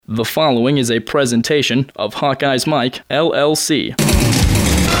The following is a presentation of Hawkeyes Mike, LLC.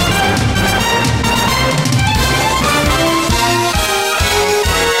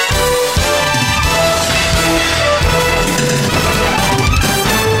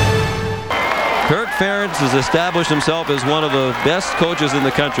 Kirk Ferentz has established himself as one of the best coaches in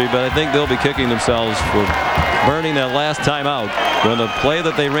the country, but I think they'll be kicking themselves for burning that last time out when the play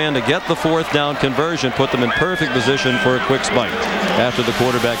that they ran to get the fourth down conversion put them in perfect position for a quick spike after the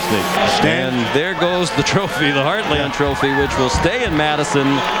quarterback sneak. And there goes the trophy, the Heartland Trophy, which will stay in Madison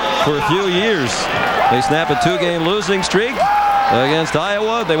for a few years. They snap a two-game losing streak against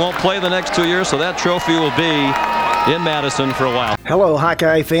Iowa. They won't play the next 2 years, so that trophy will be in Madison for a while. Hello,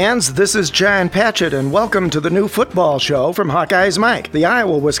 Hawkeye fans. This is John Patchett, and welcome to the new football show from Hawkeyes Mike. The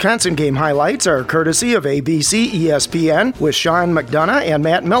Iowa-Wisconsin game highlights are courtesy of ABC ESPN with Sean McDonough and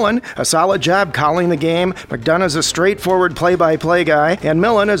Matt Millen. A solid job calling the game. McDonough's a straightforward play-by-play guy, and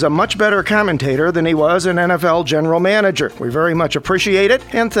Millen is a much better commentator than he was an NFL general manager. We very much appreciate it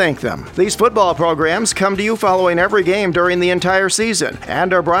and thank them. These football programs come to you following every game during the entire season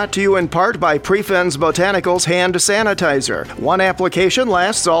and are brought to you in part by Prefen's Botanicals Hand Sanitizer. One application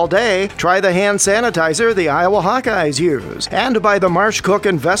lasts all day. Try the hand sanitizer the Iowa Hawkeyes use. And by the Marsh Cook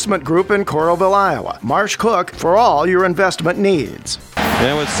Investment Group in Coralville, Iowa. Marsh Cook for all your investment needs.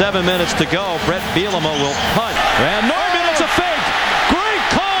 And with 7 minutes to go, Brett Bielema will punt. And Norman, it's a fake! Great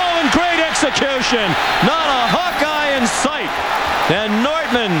call and great execution! Not a Hawkeye in sight! And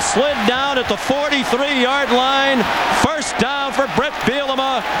Nortman slid down at the 43-yard line. First down for Brett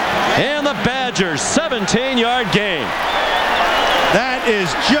Bielema and the Badgers. 17-yard gain. That is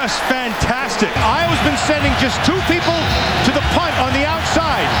just fantastic. Iowa's been sending just two people to the punt on the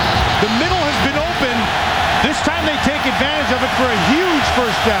outside. The middle has been open. This time they take advantage of it for a huge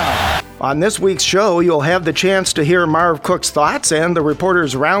first down. On this week's show, you'll have the chance to hear Marv Cook's thoughts and the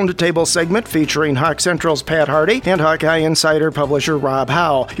Reporters Roundtable segment featuring Hawk Central's Pat Hardy and Hawkeye Insider publisher Rob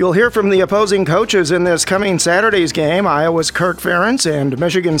Howe. You'll hear from the opposing coaches in this coming Saturday's game. Iowa's Kirk Ferentz and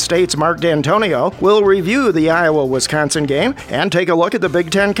Michigan State's Mark D'Antonio will review the Iowa-Wisconsin game and take a look at the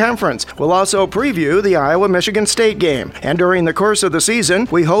Big Ten Conference. We'll also preview the Iowa-Michigan State game. And during the course of the season,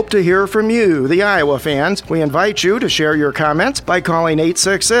 we hope to hear from you, the Iowa fans. We invite you to share your comments by calling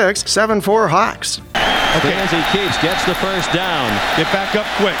 866-74-HAWKS. Okay. Tansy Keats gets the first down. Get back up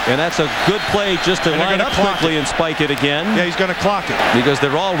quick. And that's a good play just to line up quickly and spike it again. Yeah, he's going to clock it. Because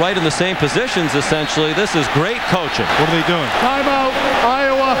they're all right in the same positions, essentially. This is great coaching. What are they doing? Timeout,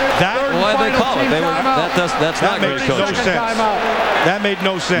 Iowa. Why did they call it? That's not great coaching. No sense. That made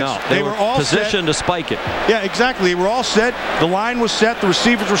no sense. No, they were all positioned to spike it. Yeah, exactly. They were all set. The line was set. The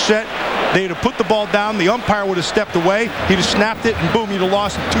receivers were set. They'd have put the ball down. The umpire would have stepped away. He'd have snapped it, and boom, you'd have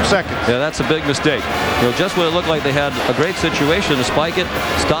lost in 2 seconds. Yeah, that's a big mistake. Just when it looked like they had a great situation to spike it,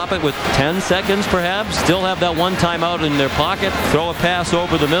 stop it with 10 seconds perhaps, still have that one timeout in their pocket, throw a pass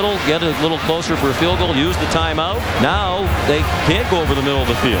over the middle, get it a little closer for a field goal, use the timeout. Now they can't go over the middle of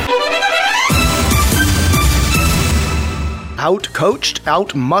the field. Out-coached,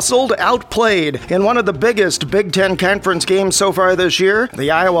 out-muscled, outplayed. In one of the biggest Big Ten Conference games so far this year, the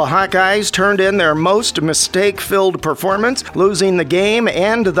Iowa Hawkeyes turned in their most mistake-filled performance, losing the game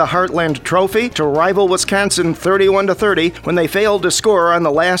and the Heartland Trophy to rival Wisconsin 31-30 when they failed to score on the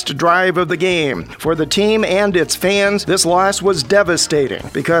last drive of the game. For the team and its fans, this loss was devastating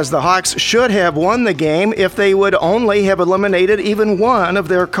because the Hawks should have won the game if they would only have eliminated even one of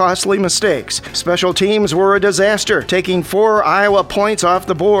their costly mistakes. Special teams were a disaster, taking 4 Iowa points off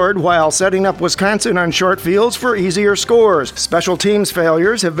the board while setting up Wisconsin on short fields for easier scores. Special teams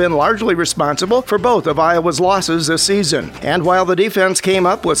failures have been largely responsible for both of Iowa's losses this season. And while the defense came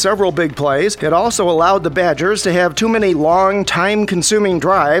up with several big plays, it also allowed the Badgers to have too many long, time-consuming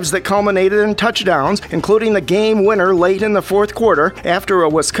drives that culminated in touchdowns, including the game winner late in the fourth quarter after a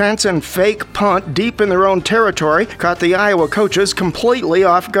Wisconsin fake punt deep in their own territory caught the Iowa coaches completely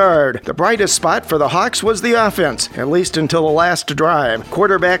off guard. The brightest spot for the Hawks was the offense, at least until the last drive.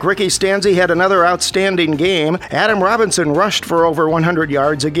 Quarterback Ricky Stanzi had another outstanding game. Adam Robinson rushed for over 100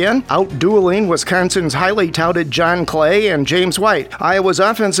 yards again, out-dueling Wisconsin's highly touted John Clay and James White. Iowa's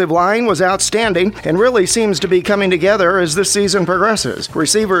offensive line was outstanding and really seems to be coming together as this season progresses.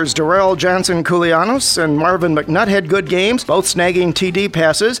 Receivers Darrell Johnson-Koulianos and Marvin McNutt had good games, both snagging TD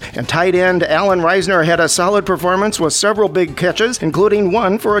passes, and tight end Alan Reisner had a solid performance with several big catches, including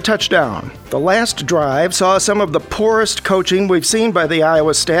one for a touchdown. The last drive saw some of the poorest coaching we've seen by the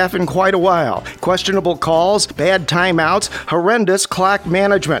Iowa staff in quite a while. Questionable calls, bad timeouts, horrendous clock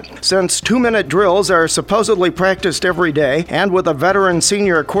management. Since 2-minute drills are supposedly practiced every day, and with a veteran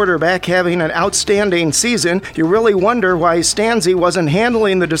senior quarterback having an outstanding season, you really wonder why Stanzi wasn't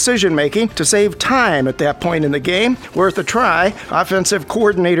handling the decision-making to save time at that point in the game. Worth a try. Offensive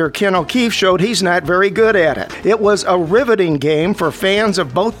coordinator Ken O'Keefe showed he's not very good at it. It was a riveting game for fans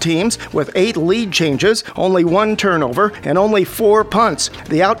of both teams with 8 lead changes, only 1 turnover, and only 4 punts.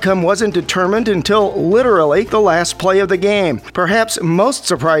 The outcome wasn't determined until literally the last play of the game. Perhaps most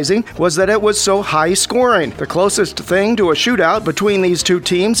surprising was that it was so high scoring, the closest thing to a shootout between these two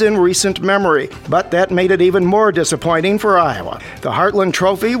teams in recent memory. But that made it even more disappointing for Iowa. The Heartland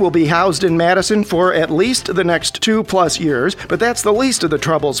Trophy will be housed in Madison for at least the next 2+ years, but that's the least of the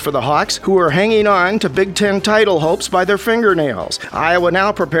troubles for the Hawks, who are hanging on to Big Ten title hopes by their fingernails. Iowa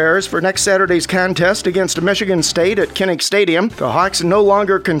now prepares for next Saturday's contest against Michigan State at Kinnick Stadium. The Hawks no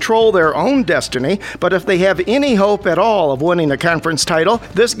longer control their own destiny, but if they have any hope at all of winning a conference title,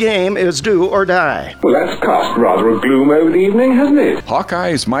 this game is do or die. Well, that's cast rather a gloom over the evening, hasn't it?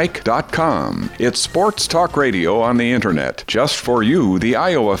 HawkeyesMike.com. It's sports talk radio on the internet, just for you, the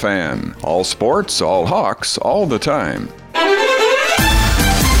Iowa fan. All sports, all Hawks, all the time.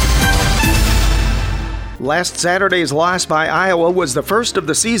 Last Saturday's loss by Iowa was the first of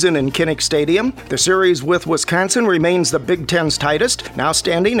the season in Kinnick Stadium. The series with Wisconsin remains the Big Ten's tightest, now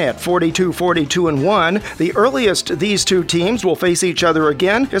standing at 42-42-1. The earliest these two teams will face each other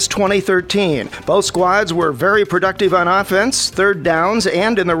again is 2013. Both squads were very productive on offense, third downs,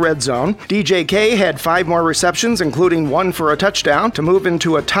 and in the red zone. DJK had 5 more receptions, including 1 for a touchdown, to move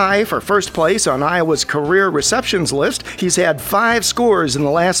into a tie for first place on Iowa's career receptions list. He's had 5 scores in the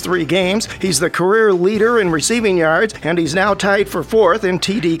last 3 games. He's the career leader in receiving yards, and he's now tied for 4th in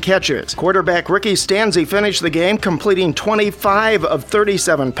TD catches. Quarterback Ricky Stanzi finished the game completing 25 of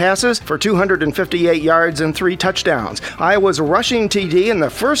 37 passes for 258 yards and 3 touchdowns. Iowa's rushing TD in the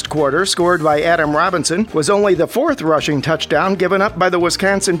first quarter, scored by Adam Robinson, was only the 4th rushing touchdown given up by the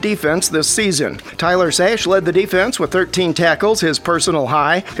Wisconsin defense this season. Tyler Sash led the defense with 13 tackles, his personal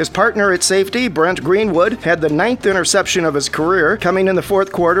high. His partner at safety, Brent Greenwood, had the 9th interception of his career, coming in the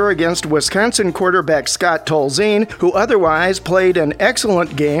 4th quarter against Wisconsin quarterback Scott Tolzien, who otherwise played an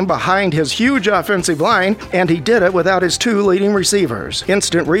excellent game behind his huge offensive line, and he did it without his 2 leading receivers.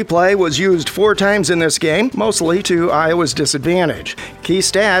 Instant replay was used 4 times in this game, mostly to Iowa's disadvantage. Key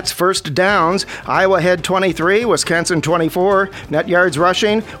stats: first downs, Iowa had 23, Wisconsin 24. Net yards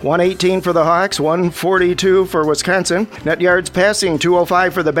rushing, 118 for the Hawks, 142 for Wisconsin. Net yards passing,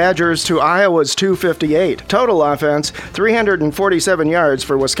 205 for the Badgers to Iowa's 258. Total offense, 347 yards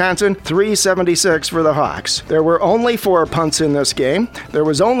for Wisconsin, 376 for the Hawks. There were only 4 punts in this game. There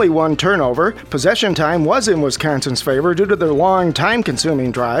was only 1 turnover. Possession time was in Wisconsin's favor due to their long,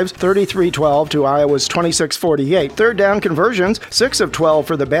 time-consuming drives, 33-12 to Iowa's 26-48. Third down conversions, 6 of 12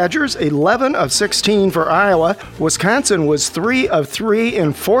 for the Badgers, 11 of 16 for Iowa. Wisconsin was 3 of 3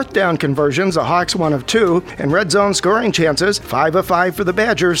 in 4th down conversions, the Hawks 1 of 2. And red zone scoring chances, 5 of 5 for the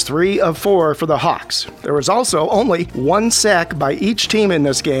Badgers, 3 of 4 for the Hawks. There was also only 1 sack by each team in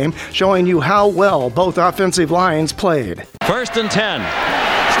this game, showing you how well both offensive lines played. 1st and 10.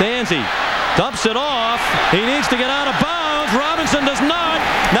 Stanzi dumps it off. He needs to get out of bounds. Robinson does not.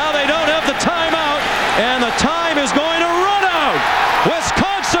 Now they don't have the timeout, and the time is going to run out.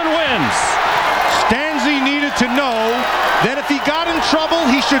 Wisconsin wins. Stanzi needed to know that if he got in trouble,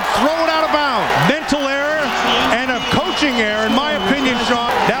 he should throw it out of bounds. Mental error and a coaching error, in my opinion,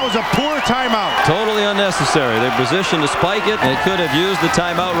 Sean. That was a poor timeout. Totally unnecessary. They're positioned to spike it. They could have used the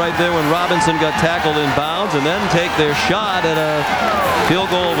timeout right there when Robinson got tackled in bounds and then take their shot at a field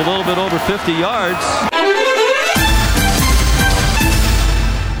goal of a little bit over 50 yards.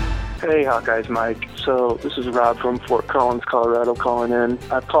 Hey, Hawkeyes Mike. So this is Rob from Fort Collins, Colorado calling in.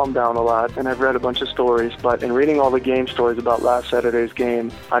 I've calmed down a lot and I've read a bunch of stories, but in reading all the game stories about last Saturday's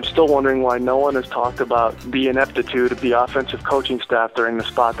game, I'm still wondering why no one has talked about the ineptitude of the offensive coaching staff during the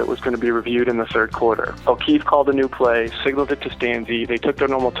spot that was going to be reviewed in the 3rd quarter. O'Keefe called a new play, signaled it to Stanzi. They took their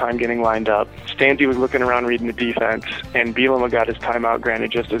normal time getting lined up. Stanzi was looking around reading the defense, and Bielema got his timeout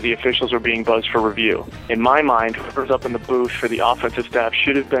granted just as the officials were being buzzed for review. In my mind, whoever's up in the booth for the offensive staff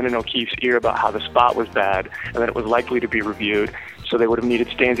should have been in O'Keefe's ear about how the spot was bad and that it was likely to be reviewed, so they would have needed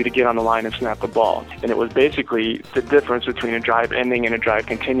Stanzi to get on the line and snap the ball. And it was basically the difference between a drive ending and a drive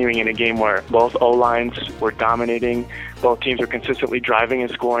continuing in a game where both O-lines were dominating, Both teams are consistently driving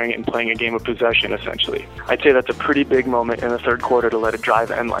and scoring and playing a game of possession, essentially. I'd say that's a pretty big moment in the third quarter to let a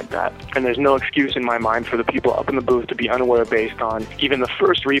drive end like that. And there's no excuse in my mind for the people up in the booth to be unaware based on even the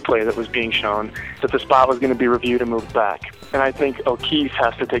first replay that was being shown that the spot was going to be reviewed and moved back. And I think O'Keefe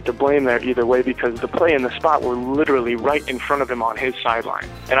has to take the blame there either way, because the play and the spot were literally right in front of him on his sideline.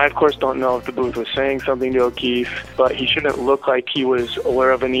 And I, of course, don't know if the booth was saying something to O'Keefe, but he shouldn't look like he was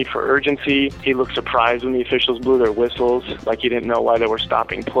aware of a need for urgency. He looked surprised when the officials blew their whistles, like he didn't know why they were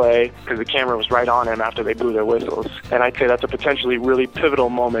stopping play, because the camera was right on him after they blew their whistles. And I'd say that's a potentially really pivotal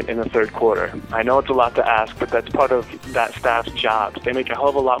moment in the third quarter. I know it's a lot to ask, but that's part of that staff's jobs. They make a hell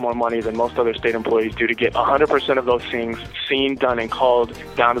of a lot more money than most other state employees do to get 100% of those things seen, done, and called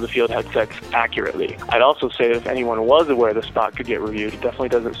down to the field headsets accurately. I'd also say that if anyone was aware the spot could get reviewed, it definitely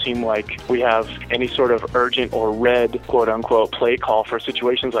doesn't seem like we have any sort of urgent or red, quote-unquote, play call for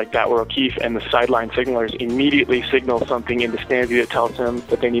situations like that where O'Keefe and the sideline signalers immediately signal something into Stanzi that tells him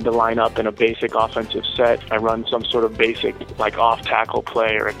that they need to line up in a basic offensive set and run some sort of basic, like, off-tackle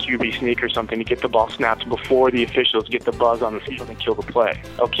play or a QB sneak or something to get the ball snapped before the officials get the buzz on the field and kill the play.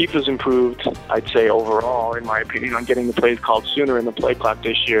 O'Keefe has improved, I'd say, overall, in my opinion, on getting the plays called sooner in the play clock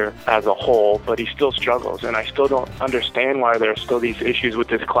this year as a whole, but he still struggles, and I still don't understand why there are still these issues with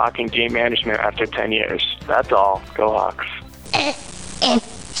this clock and game management after 10 years. That's all. Go Hawks.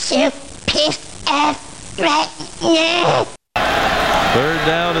 Third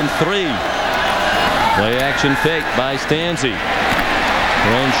down and 3. Play action fake by Stanzi.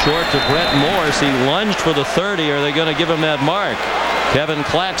 Thrown short to Brett Morse. He lunged for the 30. Are they going to give him that mark? Kevin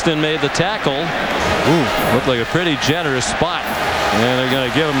Claxton made the tackle. Looked like a pretty generous spot. And they're going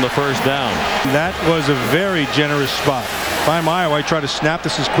to give him the first down. That was a very generous spot. If I'm Iowa, I try to snap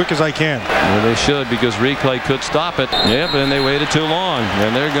this as quick as I can. Well, they should, because replay could stop it. Yep, and they waited too long.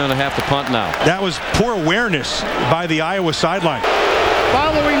 And they're going to have to punt now. That was poor awareness by the Iowa sideline.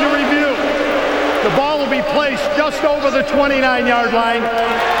 Following the review, the ball will be placed just over the 29-yard line.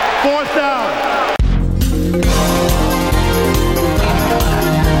 Fourth down.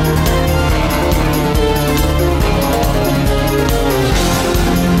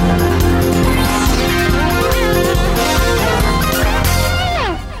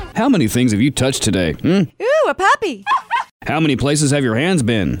 How many things have you touched today? Ooh, a puppy. How many places have your hands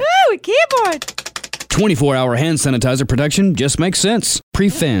been? Ooh, a keyboard. 24-hour hand sanitizer protection just makes sense.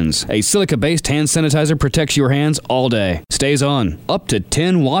 Prefins, a silica-based hand sanitizer, protects your hands all day. Stays on up to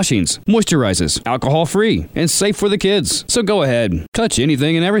 10 washings. Moisturizes, alcohol-free, and safe for the kids. So go ahead, touch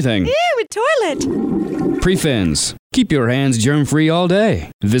anything and everything. Ew, a toilet. Prefins. Keep your hands germ-free all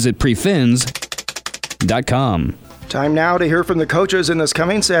day. Visit prefins.com. Time now to hear from the coaches in this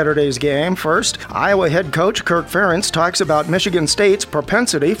coming Saturday's game. First, Iowa head coach Kirk Ferentz talks about Michigan State's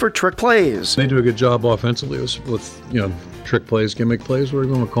propensity for trick plays. They do a good job offensively with trick plays, gimmick plays,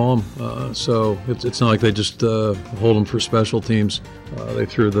 whatever you want to call them. So it's not like they just hold them for special teams. They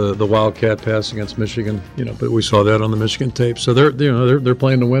threw the Wildcat pass against Michigan, but we saw that on the Michigan tape. So they're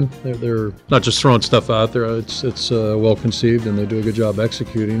playing to win. They're not just throwing stuff out there. It's well conceived, and they do a good job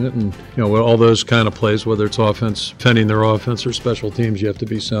executing it. And all those kind of plays, whether it's offense, defending their offense, or special teams, you have to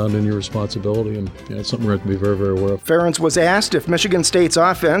be sound in your responsibility, and it's something we have to be very, very aware of. Ferentz was asked if Michigan State's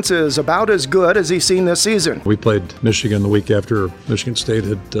offense is about as good as he's seen this season. We played Michigan the week after Michigan State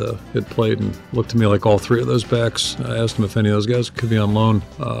had played, and looked to me like all three of those backs. I asked them if any of those guys could be on loan.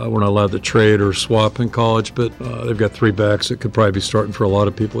 We're not allowed to trade or swap in college, but they've got three backs that could probably be starting for a lot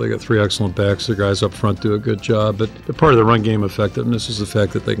of people. They got three excellent backs. The guys up front do a good job, but part of the run game effectiveness is the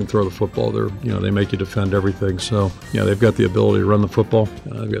fact that they can throw the football. They make you defend everything. So they've got the ability to run the football.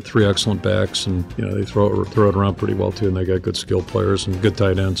 They've got three excellent backs, and they throw it around pretty well too. And they got good skill players and good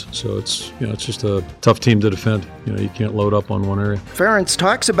tight ends. So it's just a tough team to defend. You can't load up on one area. Ferentz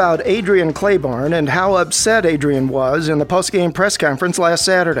talks about Adrian Claiborne and how upset Adrian was in the postgame press conference last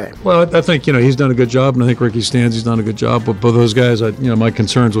Saturday. Well, I think he's done a good job, and I think Ricky Stanzi's done a good job. But both those guys, my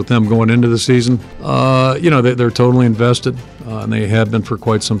concerns with them going into the season, they're totally invested, and they have been for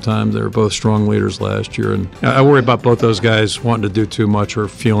quite some time. They were both strong leaders last year, and I worry about both those guys wanting to do too much or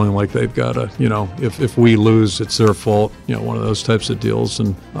feeling like they've got to, if we lose, it's their fault. One of those types of deals,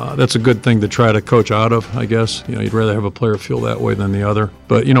 and that's a good thing to try to coach out of, I guess. You'd rather have a player feel that way than the other.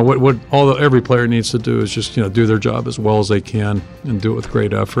 But every player needs to do is just do their job as well as they can and do it with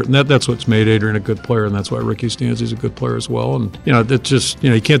great effort. And that's what's made Adrian a good player, and that's why Ricky Stanzi's a good player as well. And it's just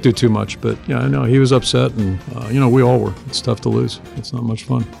you can't do too much. But I know he was upset, and we all were. It's tough to lose. It's not much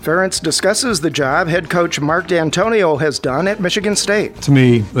fun. Ferentz discusses the job head coach Mark D'Antonio has done at Michigan State. To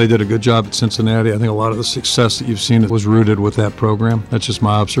me, they did a good job at Cincinnati. I think a lot of the success that you've seen was rooted with that program. That's just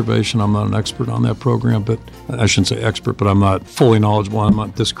my observation. I'm not an expert on that program, but I shouldn't say expert, but I'm not fully knowledgeable. I'm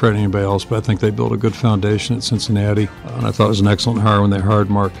not discrediting anybody else, but I think they built a good foundation at Cincinnati. And I thought it was an excellent hire when they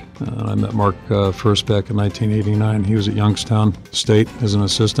hired Mark. I met Mark first back in 1989. He was at Youngstown State as an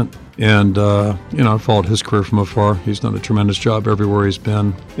assistant. And, I followed his career from afar. He's done a tremendous job everywhere he's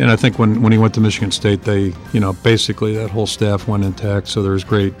been. And I think when he went to Michigan State, they, basically that whole staff went intact. So there was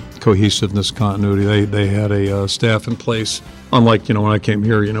great cohesiveness, continuity. They had a staff in place. Unlike, when I came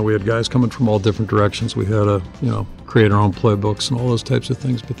here, we had guys coming from all different directions. We had to, create our own playbooks and all those types of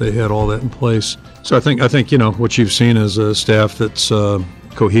things, but they had all that in place. So I think what you've seen is a staff that's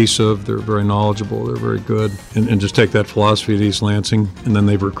cohesive, they're very knowledgeable, they're very good, and just take that philosophy at East Lansing, and then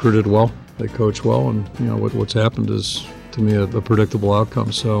they've recruited well, they coach well, and what's happened is, to me, a predictable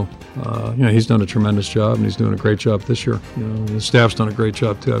outcome. So, he's done a tremendous job, and he's doing a great job this year. The staff's done a great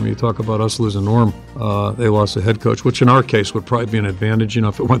job too. I mean, you talk about us losing Norm, they lost a head coach, which in our case would probably be an advantage,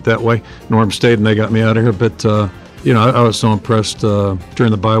 if it went that way. Norm stayed and they got me out of here, but I was so impressed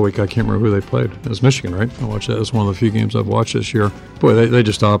during the bye week. I can't remember who they played. It was Michigan, right? I watched that. It was one of the few games I've watched this year. Boy, they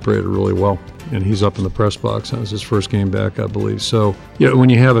just operated really well. And he's up in the press box. That was his first game back, I believe. So, when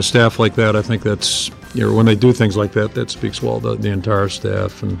you have a staff like that, I think that's, when they do things like that, that speaks well to the entire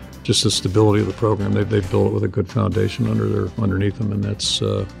staff and just the stability of the program. They've built it with a good foundation underneath them, and that's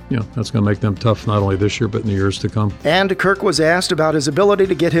that's going to make them tough not only this year but in the years to come. And Kirk was asked about his ability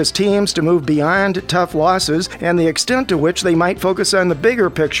to get his teams to move beyond tough losses and the extent to which they might focus on the bigger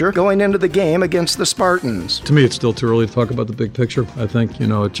picture going into the game against the Spartans. To me, it's still too early to talk about the big picture. I think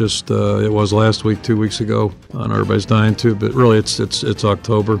it was last week, 2 weeks ago, and everybody's dying to. But really, it's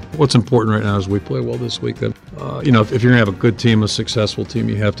October. What's important right now is we play well this week. That if you're going to have a good team, a successful team,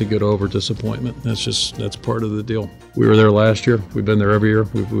 you have to get over disappointment. That's part of the deal. We were there last year. We've been there every year.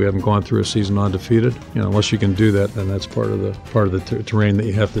 We haven't gone through a season undefeated. Unless you can do that, then that's part of the terrain that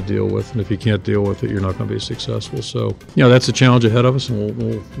you have to deal with. And if you can't deal with it, you're not going to be successful. So that's a challenge ahead of us, and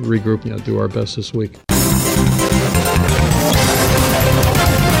we'll regroup. Do our best this week.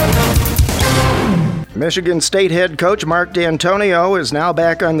 Michigan State head coach Mark D'Antonio is now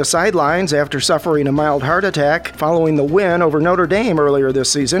back on the sidelines after suffering a mild heart attack following the win over Notre Dame earlier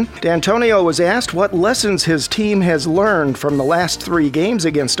this season. D'Antonio was asked what lessons his team has learned from the last 3 games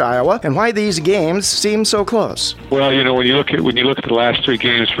against Iowa and why these games seem so close. Well, when you look at the last 3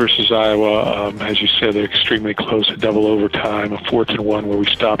 games versus Iowa, as you said, they're extremely close at double overtime, a 4th and 1 where we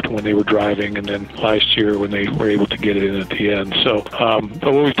stopped when they were driving, and then last year when they were able to get it in at the end. So,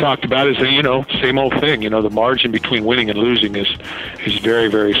 but what we've talked about is same old thing. The margin between winning and losing is very,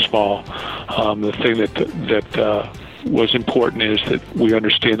 very small. The thing that was important is that we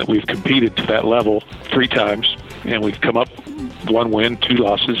understand that we've competed to that level 3 times, and we've come up 1 win, 2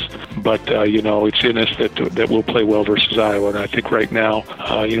 losses. But it's in us that we'll play well versus Iowa. And I think right now,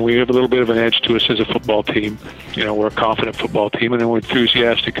 we have a little bit of an edge to us as a football team. We're a confident football team, and then we're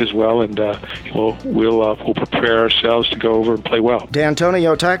enthusiastic as well. And we'll prepare ourselves to go over and play well.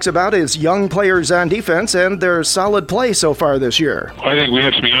 D'Antonio talks about his young players on defense and their solid play so far this year. I think we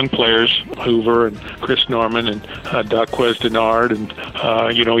have some young players, Hoover and Chris Norman and Daquez Denard, and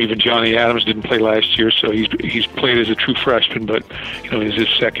even Johnny Adams didn't play last year, so he's played as a true freshman, but it's his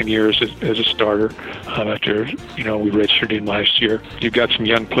second year as a starter after we redshirted him last year. You've got some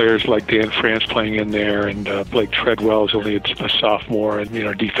young players like Dan France playing in there, and Blake Treadwell is only a sophomore, and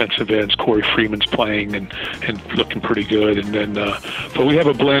our defensive ends, Corey Freeman's playing and looking pretty good, and then but we have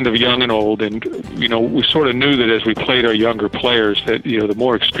a blend of young and old, and we sort of knew that as we played our younger players that the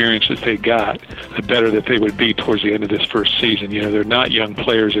more experience that they got, the better that they would be towards the end of this first season. They're not young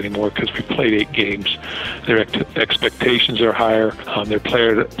players anymore because we played 8 games. Their expectations are higher.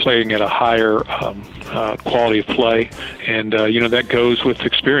 They're playing at a higher quality of play, and that goes with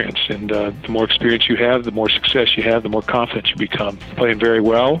experience. And the more experience you have, the more success you have, the more confident you become. Playing very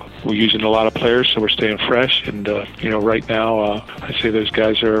well. We're using a lot of players, so we're staying fresh. And right now, I say those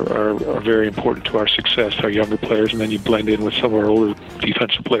guys are very important to our success. Our younger players, and then you blend in with some of our older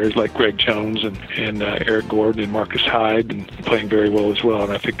defensive players like Greg Jones and Eric Gordon and Marcus Hyde, and playing very well as well.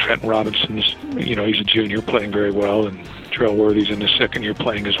 And I think Trenton Robinson's, he's a junior, playing very well, and Terrell Worthy's in his second year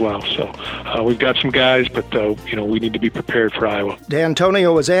playing as well. So we've got some guys, but we need to be prepared for Iowa.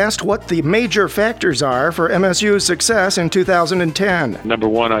 D'Antonio was asked what the major factors are for MSU's success in 2010. Number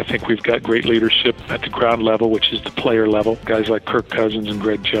one, I think we've got great leadership at the ground level, which is the player level. Guys like Kirk Cousins and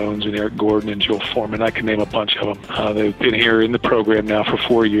Greg Jones and Eric Gordon and Joe Foreman. I can name a bunch of them. They've been here in the program now for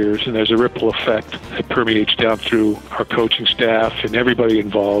 4 years, and there's a ripple effect that permeates down through our coaching staff and everybody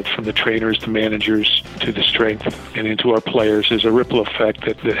involved, from the trainers, the managers, to the strength, and into our players. There's a ripple effect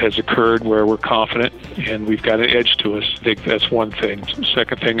that has occurred where we're confident and we've got an edge to us. I think that's one thing.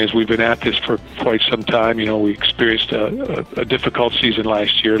 Second thing is we've been at this for quite some time. We experienced a difficult season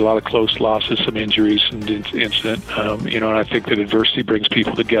last year, a lot of close losses, some injuries and incident. And I think that adversity brings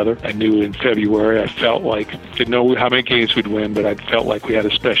people together. I knew in February, I felt like, didn't know how many games we'd win, but I felt like we had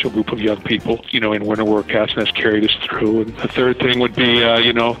a special group of young people, in winter workouts, and that's carried us through. And the third thing would be,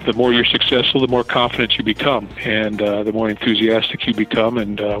 the more you're successful, the more confident you become, and the more enthusiastic you become,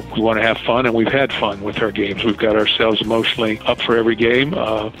 and we want to have fun, and we've had fun with our games. We've got ourselves emotionally up for every game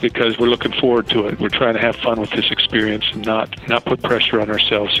because we're looking forward to it. We're trying to have fun with this experience and not put pressure on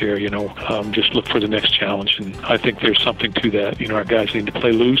ourselves here, just look for the next challenge. And I think there's something to that. Our guys need to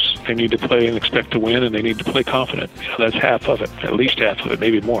play loose, they need to play and expect to win, and they need to play confident. That's half of it, at least half of it,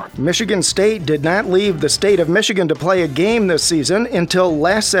 maybe more. Michigan State did not leave the state of Michigan to play a game this season until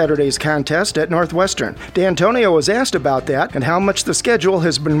last Saturday's contest at Northwestern. D'Antonio was asked about that and how much the schedule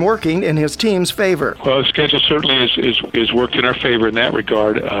has been working in his team's favor. Well, the schedule certainly is worked in our favor in that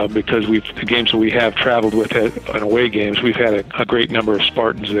regard because the games that we have traveled with on away games, we've had a great number of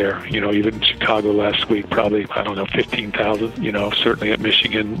Spartans there. Even in Chicago last week, probably, 15,000. Certainly at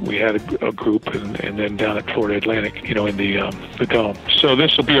Michigan, we had a group, and then down at Florida Atlantic, in the Dome. So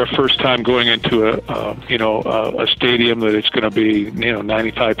this will be our first time going into a stadium that it's going to be,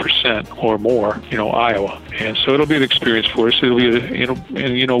 95% or more, Iowa. And so it'll be an experience for us. It'll be,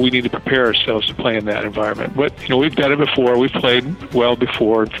 we need to prepare ourselves to play in that environment. But, we've done it before. We've played well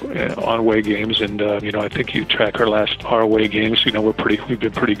before on away games, and, I think you track our away games, we've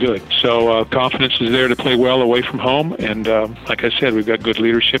been pretty good. So confidence is there to play well away from home, and like I said, we've got good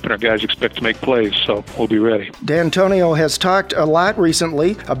leadership, and our guys expect to make plays, so we'll be ready. D'Antonio has talked a lot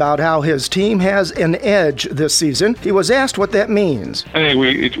recently about how his team has an edge this season. He was asked what that means. I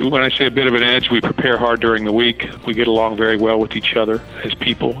think when I say a bit of an edge, we prepare hard during the week. We get along very well with each other as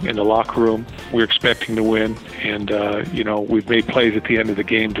people in the locker room. We're expecting to win, and we've made plays at the end of the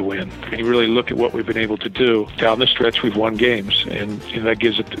game to win. When you really look at what we've been able to do down the stretch, we've won games, and that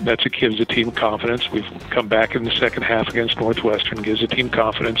gives the team confidence. We've come back in the second half against Northwestern, gives the team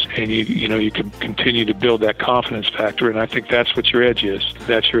confidence, and you can continue to build that confidence factor, and I think that's what your edge is.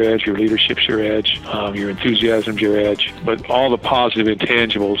 That's your edge. Your leadership's your edge. Your enthusiasm's your edge. But all the positive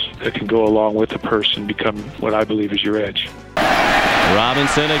intangibles that can go along with a person become what I believe is your edge.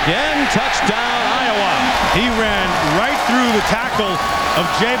 Robinson again, touchdown Iowa. He ran right through the tackle of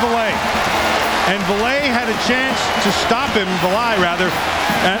Jay Valais. And Valais had a chance to stop him,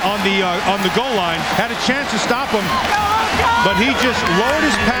 on the goal line, had a chance to stop him, but he just lowered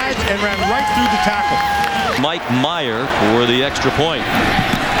his pads and ran right through the tackle. Mike Meyer for the extra point.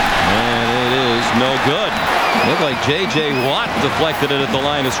 And it is no good. Looked like J.J. Watt deflected it at the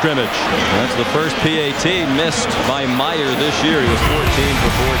line of scrimmage. That's the first PAT missed by Meyer this year. He was 14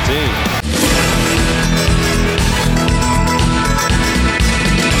 for 14.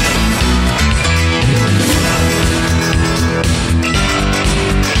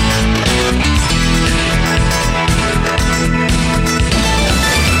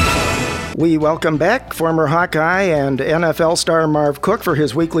 We welcome back former Hawkeye and NFL star Marv Cook for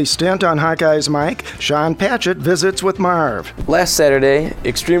his weekly stint on Hawkeye's Mike. Sean Patchett visits with Marv. Last Saturday,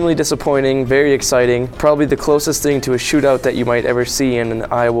 extremely disappointing, very exciting, probably the closest thing to a shootout that you might ever see in an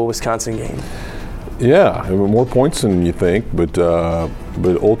Iowa-Wisconsin game. Yeah, more points than you think, but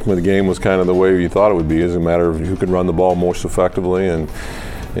ultimately the game was kind of the way you thought it would be. It's a matter of who could run the ball most effectively, and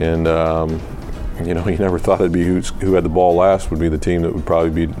you never thought it'd be who had the ball last would be the team that would probably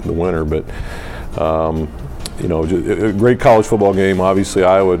be the winner. But a great college football game. Obviously,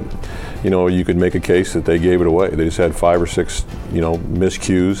 Iowa, you could make a case that they gave it away. They just had 5 or 6,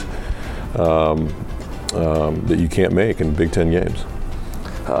 miscues that you can't make in Big Ten games.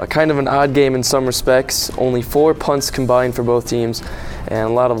 Kind of an odd game in some respects. Only 4 punts combined for both teams, and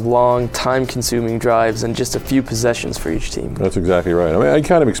a lot of long, time-consuming drives and just a few possessions for each team. That's exactly right. I mean, I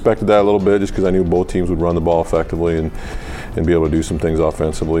kind of expected that a little bit just because I knew both teams would run the ball effectively and be able to do some things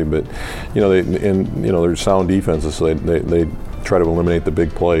offensively. But they're sound defenses, so they try to eliminate the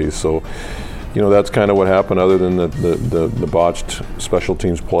big plays. So that's kind of what happened, other than the botched special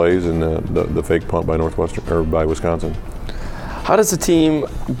teams plays and the fake punt by Northwestern or by Wisconsin. How does the team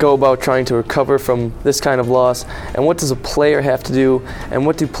go about trying to recover from this kind of loss, and what does a player have to do, and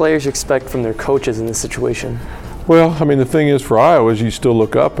what do players expect from their coaches in this situation? Well, I mean, the thing is for Iowa is you still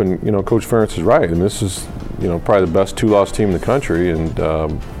look up, and Coach Ferentz is right, and this is probably the best two-loss team in the country, and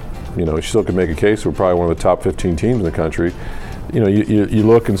you still could make a case we're probably one of the top 15 teams in the country. You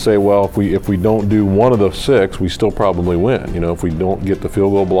look and say, well, if we don't do one of the 6, we still probably win. If we don't get the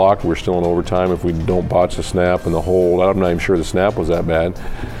field goal blocked, we're still in overtime. If we don't botch the snap and the hold, I'm not even sure the snap was that bad.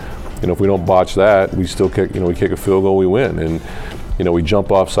 If we don't botch that, we still kick. We kick a field goal, we win. And we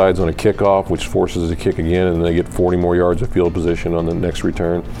jump off sides on a kickoff, which forces us to kick again, and they get 40 more yards of field position on the next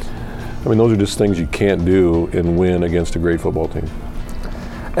return. I mean, those are just things you can't do and win against a great football team.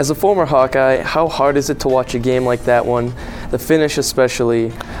 As a former Hawkeye, how hard is it to watch a game like that one, the finish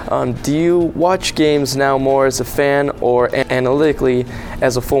especially? Do you watch games now more as a fan or analytically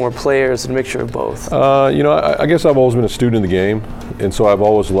as a former player? Is it a mixture of both? I guess I've always been a student of the game, and so I've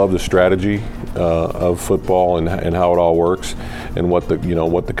always loved the strategy of football and how it all works, and what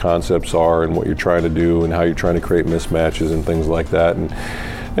the concepts are and what you're trying to do and how you're trying to create mismatches and things like that.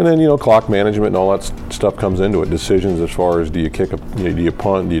 And then, clock management and all that stuff comes into it. Decisions as far as do you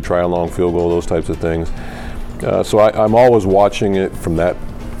punt, do you try a long field goal, those types of things. So I'm always watching it from that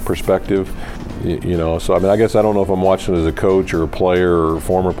perspective. So I mean, I guess I don't know if I'm watching it as a coach or a player or a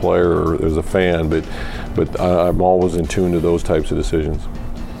former player or as a fan, but I'm always in tune to those types of decisions.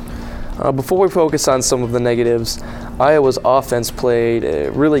 Before we focus on some of the negatives, Iowa's offense played a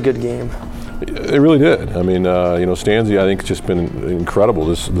really good game. It really did. I mean, Stanzi, I think, has just been incredible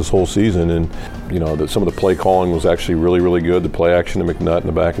this whole season, and some of the play calling was actually really, really good. The play action to McNutt in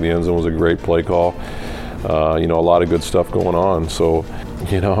the back of the end zone was a great play call. A lot of good stuff going on. So,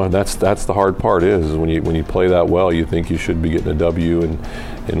 and that's the hard part is when you play that well, you think you should be getting a W,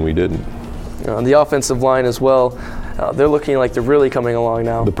 and we didn't. On the offensive line as well, they're looking like they're really coming along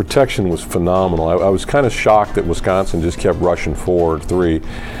now. The protection was phenomenal. I was kind of shocked that Wisconsin just kept rushing 4-3.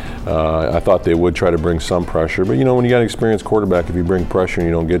 I thought they would try to bring some pressure, but when you got an experienced quarterback, if you bring pressure and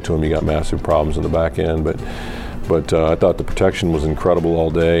you don't get to him, you got massive problems in the back end. But I thought the protection was incredible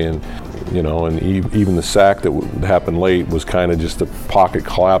all day, and even the sack that happened late was kind of just the pocket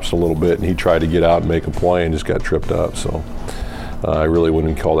collapsed a little bit, and he tried to get out and make a play and just got tripped up. So I really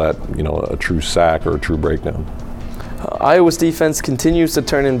wouldn't call that a true sack or a true breakdown. Iowa's defense continues to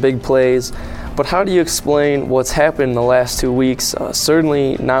turn in big plays, but how do you explain what's happened in the last 2 weeks?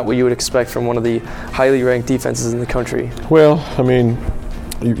 Certainly not what you would expect from one of the highly ranked defenses in the country. Well, I mean,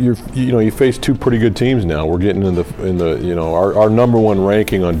 you face 2 pretty good teams now. We're getting in the our number 1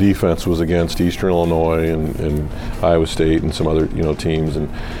 ranking on defense was against Eastern Illinois and Iowa State and some other teams, and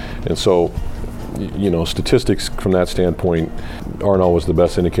so statistics from that standpoint aren't always the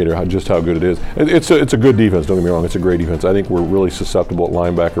best indicator of just how good it is. It's a good defense, don't get me wrong, it's a great defense. I think we're really susceptible at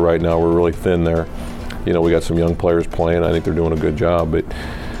linebacker right now. We're really thin there. We got some young players playing. I think they're doing a good job, but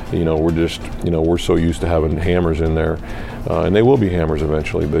we're just we're so used to having hammers in there, and they will be hammers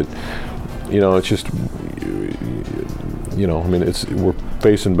eventually, but it's just I mean, we're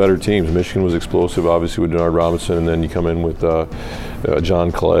facing better teams. Michigan was explosive, obviously, with Denard Robinson, and then you come in with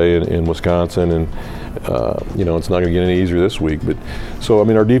John Clay in Wisconsin, and it's not going to get any easier this week. But so I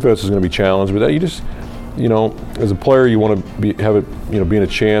mean, our defense is going to be challenged. But you just as a player, you want to be in a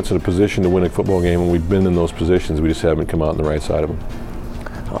chance and a position to win a football game, and we've been in those positions. We just haven't come out on the right side of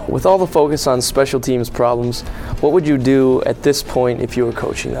them. With all the focus on special teams problems, what would you do at this point if you were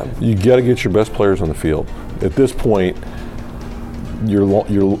coaching them? You got to get your best players on the field. At this point, you're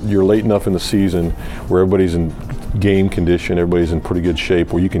late enough in the season where everybody's in game condition, everybody's in pretty good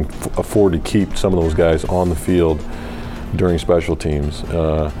shape, where you can afford to keep some of those guys on the field during special teams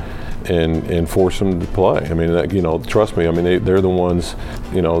and force them to play. I mean, trust me. I mean, they're the ones,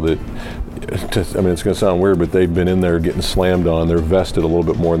 that. I mean, it's going to sound weird, but they've been in there getting slammed on. They're vested a little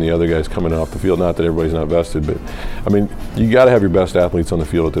bit more than the other guys coming off the field. Not that everybody's not vested, but I mean, you got to have your best athletes on the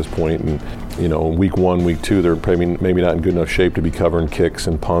field at this point. And week 1, week 2, they're maybe not in good enough shape to be covering kicks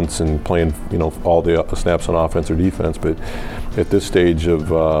and punts and playing all the snaps on offense or defense. But at this stage of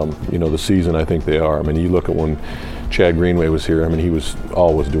the season, I think they are. I mean, you look at when Chad Greenway was here. I mean, he was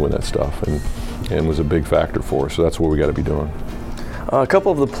always doing that stuff and was a big factor for us. So that's what we got to be doing. A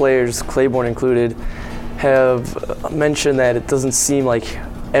couple of the players, Claiborne included, have mentioned that it doesn't seem like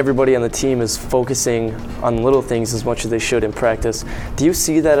everybody on the team is focusing on little things as much as they should in practice. Do you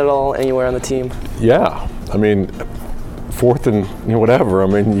see that at all anywhere on the team? Yeah. I mean, 4th and whatever. I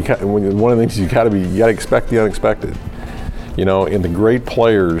mean, one of the things you got to expect the unexpected. And the great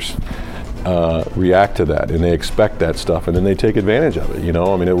players, react to that, and they expect that stuff, and then they take advantage of it.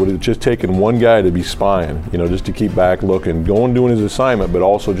 I mean, it would have just taken one guy to be spying, just to keep back looking, going doing his assignment, but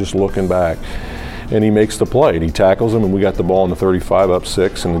also just looking back. And he makes the play, and he tackles him, and we got the ball in the 35, up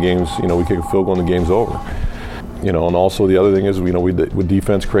 6, and the game's, we kick a field goal, and the game's over. And also the other thing is, with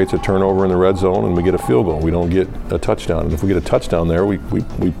defense creates a turnover in the red zone, and we get a field goal. We don't get a touchdown, and if we get a touchdown there, we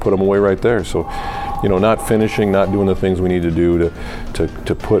put them away right there. So, not finishing, not doing the things we need to do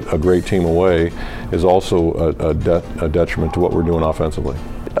to put a great team away is also a detriment to what we're doing offensively.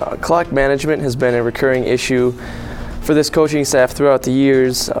 Clock management has been a recurring issue for this coaching staff throughout the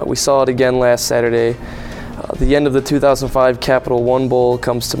years. We saw it again last Saturday. The end of the 2005 Capital One Bowl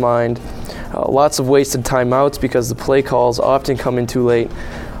comes to mind. Lots of wasted timeouts because the play calls often come in too late.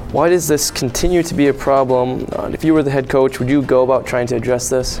 Why does this continue to be a problem? If you were the head coach, would you go about trying to address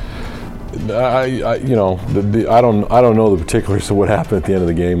this? I don't know the particulars of what happened at the end of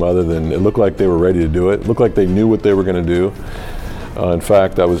the game, other than it looked like they were ready to do it. It looked like they knew what they were going to do. In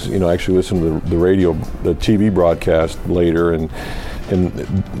fact, I was, actually listening to the TV broadcast later, and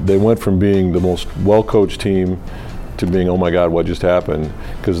they went from being the most well-coached team to being, oh my God, what just happened?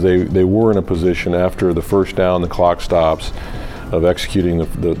 Because they were in a position after the first down, the clock stops, of executing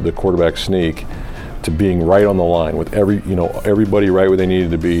the quarterback sneak, to being right on the line with everybody right where they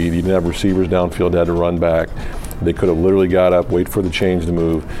needed to be. You didn't have receivers downfield, they had to run back. They could have literally got up, wait for the change to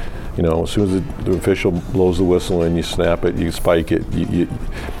move. As soon as the official blows the whistle and you snap it, you spike it, you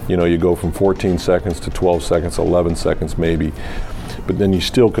go from 14 seconds to 12 seconds, 11 seconds maybe. But then you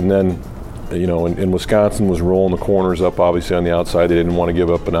still can then, and Wisconsin was rolling the corners up obviously on the outside. They didn't want to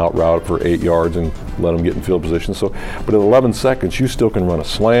give up an out route for 8 yards and let them get in field position. So, but at 11 seconds, you still can run a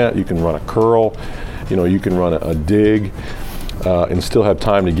slant, you can run a curl, you can run a dig, and still have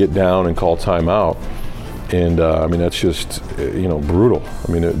time to get down and call timeout. And that's just, brutal.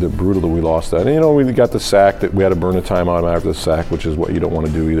 They're brutal that we lost that. And, we got the sack that we had to burn a timeout after the sack, which is what you don't want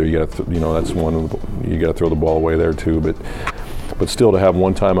to do either. You got to, that's one, you got to throw the ball away there too. But still, to have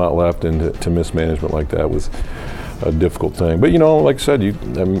one timeout left and to mismanagement like that was a difficult thing. But, like I said,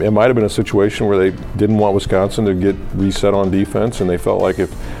 it might have been a situation where they didn't want Wisconsin to get reset on defense, and they felt like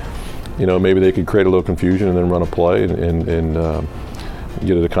if, maybe they could create a little confusion and then run a play and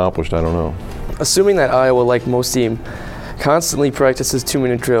get it accomplished. I don't know. Assuming that Iowa, like most teams, constantly practices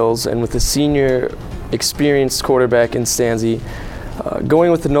 2-minute drills, and with a senior, experienced quarterback in Stanzi, going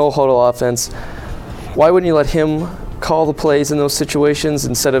with the no-huddle offense, why wouldn't you let him call the plays in those situations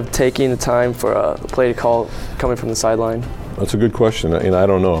instead of taking the time for a play to call coming from the sideline? That's a good question, and I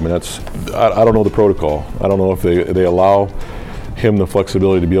don't know. I don't know the protocol. I don't know if they allow him the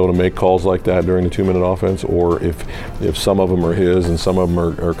flexibility to be able to make calls like that during the 2-minute offense, or if some of them are his and some of them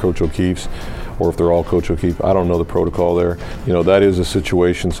are Coach O'Keefe's, or if they're all Coach O'Keefe. I don't know the protocol there. That is a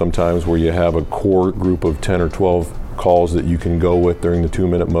situation sometimes where you have a core group of 10 or 12 calls that you can go with during the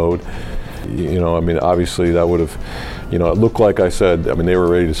 2-minute mode. Obviously that would have, it looked like I said, they were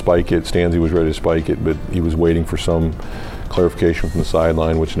ready to spike it. Stanzi was ready to spike it, but he was waiting for some clarification from the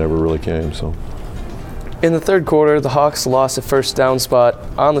sideline, which never really came. So. In the third quarter, the Hawks lost a first down spot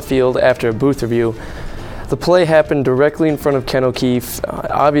on the field after a booth review. The play happened directly in front of Ken O'Keefe,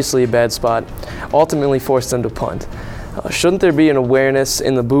 obviously a bad spot, ultimately forced them to punt. Shouldn't there be an awareness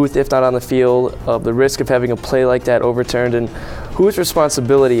in the booth, if not on the field, of the risk of having a play like that overturned, and whose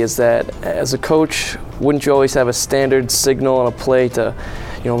responsibility is that? As a coach, wouldn't you always have a standard signal on a play to,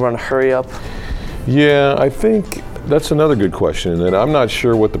 run a hurry up? Yeah, I think that's another good question, and I'm not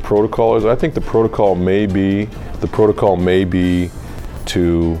sure what the protocol is. I think the protocol may be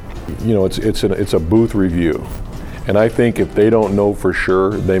to, it's a booth review. And I think if they don't know for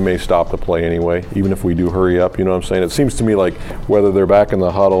sure, they may stop the play anyway, even if we do hurry up, you know what I'm saying? It seems to me like whether they're back in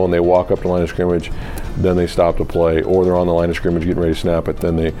the huddle and they walk up to the line of scrimmage, then they stop the play, or they're on the line of scrimmage getting ready to snap it,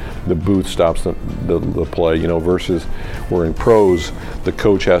 then the booth stops the play, versus where in pros, the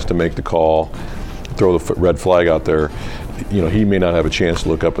coach has to make the call, throw the red flag out there. He may not have a chance to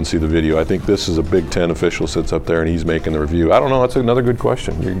look up and see the video. I think this is a Big Ten official sits up there and he's making the review. I don't know, that's another good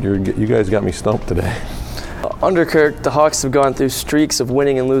question. You guys got me stumped today. Under Kirk, the Hawks have gone through streaks of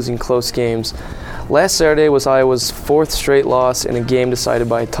winning and losing close games. Last Saturday was Iowa's 4th straight loss in a game decided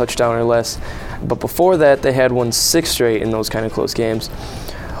by a touchdown or less. But before that, they had won 6 straight in those kind of close games.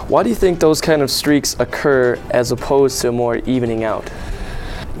 Why do you think those kind of streaks occur as opposed to more evening out?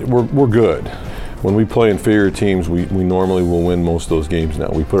 We're good. When we play inferior teams, we normally will win most of those games now.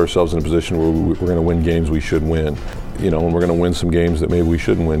 We put ourselves in a position where we're going to win games we should win. And we're going to win some games that maybe we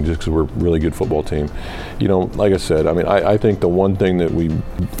shouldn't win just because we're a really good football team. Like I said, I think the one thing that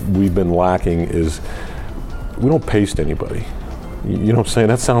we've been lacking is we don't paste anybody. You know what I'm saying?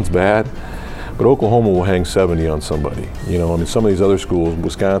 That sounds bad. But Oklahoma will hang 70 on somebody. You know, I mean, some of these other schools,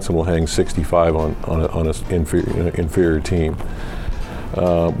 Wisconsin will hang 65 on an inferior team.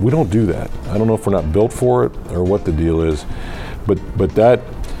 We don't do that. I don't know if we're not built for it or what the deal is, but that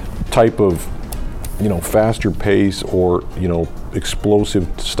type of, you know, faster pace or, you know, explosive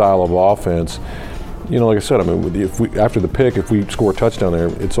style of offense, you know, like I said, I mean, if we after the pick, if we score a touchdown there,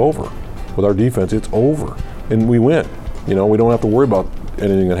 it's over. With our defense, it's over, and we win. You know, we don't have to worry about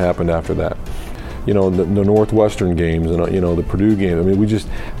anything that happened after that. You know, the Northwestern games and, you know, the Purdue game. I mean,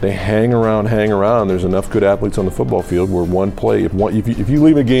 they hang around. There's enough good athletes on the football field where one play, if you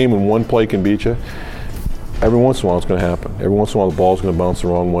leave a game and one play can beat you, every once in a while it's going to happen. Every once in a while the ball's going to bounce the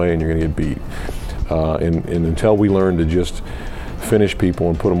wrong way and you're going to get beat. And until we learn to just finish people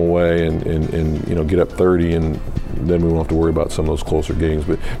and put them away and you know, get up 30, and then we won't have to worry about some of those closer games.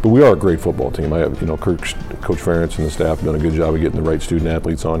 But we are a great football team. I have, you know, Coach Ferentz and the staff have done a good job of getting the right student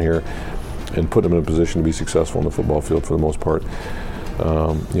athletes on here and put them in a position to be successful on the football field for the most part.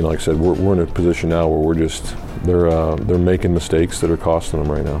 You know, like I said, we're in a position now where they're making mistakes that are costing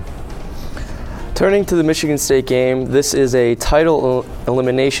them right now. Turning to the Michigan State game, this is a title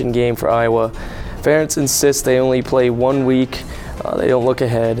elimination game for Iowa. Ferentz insists they only play 1 week. They don't look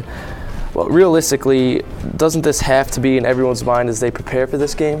ahead. Well, realistically, doesn't this have to be in everyone's mind as they prepare for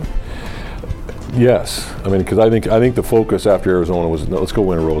this game? Yes, I mean, because I think the focus after Arizona was, no, let's go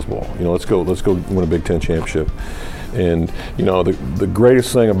win a Rose Bowl. You know, let's go win a Big Ten championship. And you know, the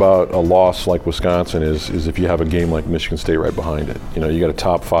greatest thing about a loss like Wisconsin is if you have a game like Michigan State right behind it. You know, you got a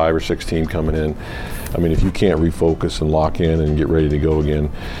top 5 or 6 team coming in. I mean, if you can't refocus and lock in and get ready to go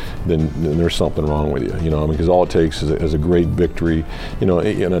again, then there's something wrong with you. You know, I mean, because all it takes is a great victory, you know,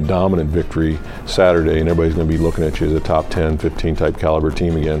 and a dominant victory Saturday, and everybody's going to be looking at you as a top 10, 15 type caliber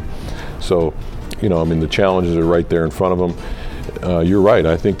team again. So, you know, I mean, the challenges are right there in front of them. You're right.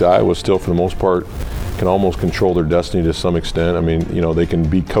 I think the Iowa still, for the most part, can almost control their destiny to some extent. I mean, you know, they can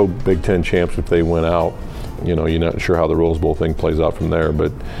be co-Big Ten champs if they win out. You know, you're not sure how the Rose Bowl thing plays out from there,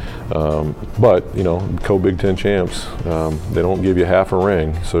 but you know, co-Big Ten champs, they don't give you half a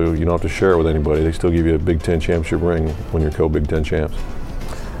ring, so you don't have to share it with anybody. They still give you a Big Ten championship ring when you're co-Big Ten champs.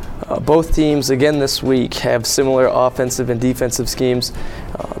 Both teams, again this week, have similar offensive and defensive schemes.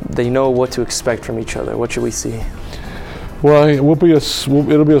 They know what to expect from each other. What should we see? Well, it'll be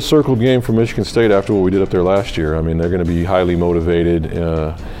a circled game for Michigan State after what we did up there last year. I mean, they're going to be highly motivated.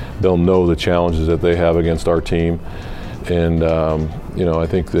 They'll know the challenges that they have against our team. And, you know, I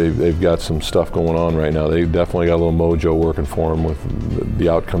think they've got some stuff going on right now. They definitely got a little mojo working for them with the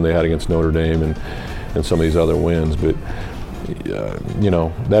outcome they had against Notre Dame and some of these other wins. But, you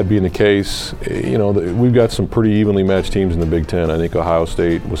know, that being the case, you know, we've got some pretty evenly matched teams in the Big Ten. I think Ohio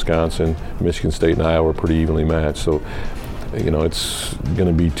State, Wisconsin, Michigan State, and Iowa are pretty evenly matched. So, you know, it's going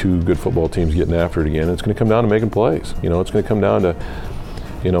to be 2 good football teams getting after it again. It's going to come down to making plays. You know, it's going to come down to,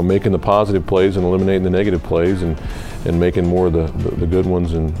 you know, making the positive plays and eliminating the negative plays and making more of the good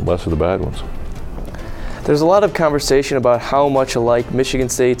ones and less of the bad ones. There's a lot of conversation about how much alike Michigan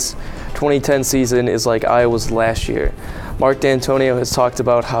State's 2010 season is like Iowa's last year. Mark D'Antonio has talked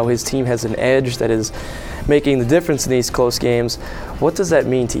about how his team has an edge that is making the difference in these close games. What does that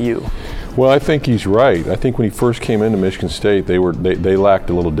mean to you? Well, I think he's right. I think when he first came into Michigan State, they lacked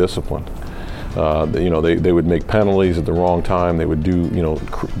a little discipline. You know, they would make penalties at the wrong time. They would do, you know,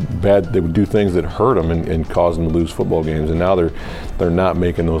 they would do things that hurt them and cause them to lose football games. And now they're not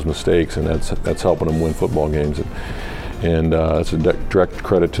making those mistakes, and that's helping them win football games. And it's a direct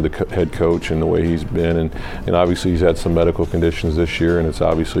credit to the head coach and the way he's been. And obviously he's had some medical conditions this year, and it's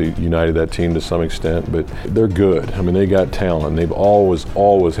obviously united that team to some extent. But they're good. I mean, they got talent. They've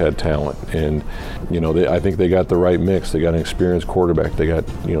always had talent. And, you know, I think they got the right mix. They got an experienced quarterback. They got,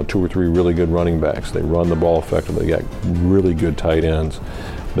 you know, 2 or 3 really good running backs. They run the ball effectively. They got really good tight ends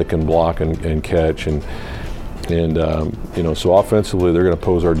that can block and catch. And you know, so offensively, they're going to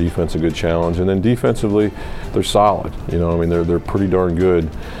pose our defense a good challenge. And then defensively, they're solid. You know, I mean, they're pretty darn good.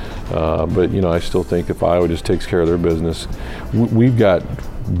 But, you know, I still think if Iowa just takes care of their business, we've got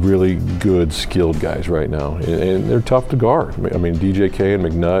really good, skilled guys right now. And they're tough to guard. I mean, DJK and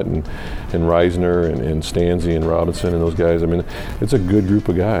McNutt and Reisner and Stanzi and Robinson and those guys, I mean, it's a good group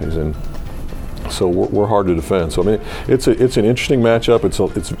of guys. And so we're hard to defend. So I mean, it's an interesting matchup.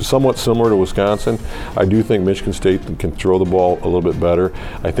 It's somewhat similar to Wisconsin. I do think Michigan State can throw the ball a little bit better.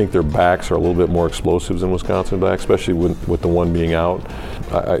 I think their backs are a little bit more explosive than Wisconsin backs, especially with the one being out.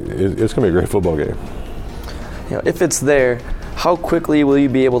 It's going to be a great football game. You know, if it's there, How quickly will you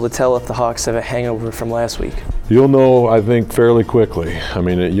be able to tell if the Hawks have a hangover from last week? You'll know, I think, fairly quickly. I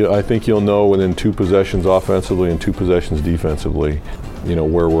mean, I think you'll know within 2 possessions offensively and 2 possessions defensively,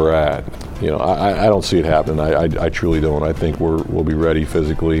 where we're at. I don't see it happening. I truly don't. I think we'll be ready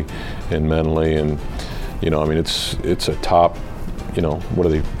physically and mentally, and it's a top, what are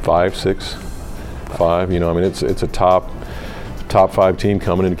they, 5, 6, 5? It's a top 5 team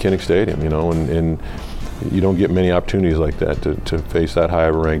coming into Kinnick Stadium. And you don't get many opportunities like that to face that high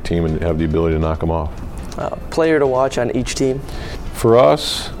of a ranked team and have the ability to knock them off. Player to watch on each team? For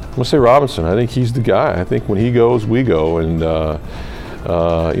us, I'm going to say Robinson. I think he's the guy. I think when he goes, we go. And, I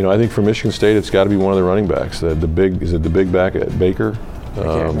think for Michigan State, it's got to be one of the running backs. Is it the big back at Baker? I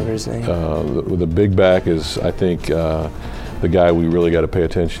can't remember his name. The big back is, I think, the guy we really got to pay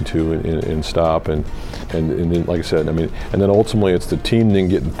attention to and stop. And then, like I said, and then ultimately it's the team that can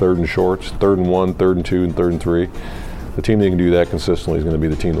get in 3rd and shorts, 3rd and 1, 3rd and 2, and 3rd and 3. The team that can do that consistently is going to be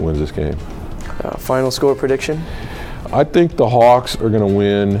the team that wins this game. Final score prediction? I think the Hawks are going to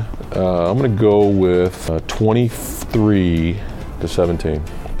win. I'm going to go with 23-17.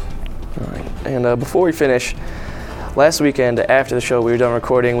 All right. And before we finish, last weekend after the show we were done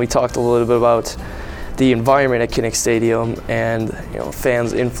recording, we talked a little bit about the environment at Kinnick Stadium and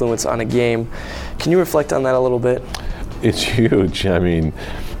fans' influence on a game. Can you reflect on that a little bit? It's huge. And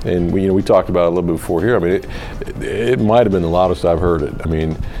we talked about it a little bit before here. It might have been the loudest I've heard it.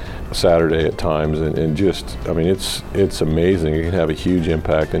 Saturday at times, and just, it's amazing. It can have a huge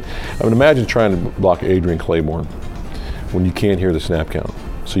impact. And imagine trying to block Adrian Claiborne when you can't hear the snap count.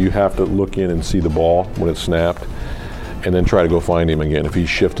 So you have to look in and see the ball when it's snapped, and then try to go find him again if he's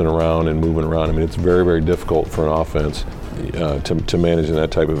shifting around and moving around. It's very, very difficult for an offense to manage in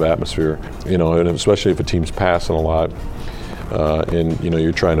that type of atmosphere. And especially if a team's passing a lot. And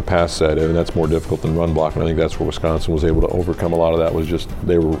you're trying to pass that, and that's more difficult than run blocking. I think that's where Wisconsin was able to overcome a lot of that. Was just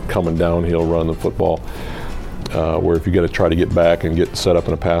they were coming downhill, running the football. Where if you got to try to get back and get set up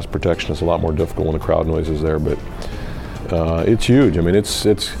in a pass protection, it's a lot more difficult when the crowd noise is there. But it's huge.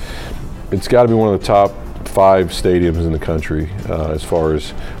 It's got to be one of the top 5 stadiums in the country as far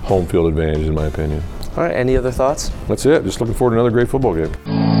as home field advantage, in my opinion. All right. Any other thoughts? That's it. Just looking forward to another great football game.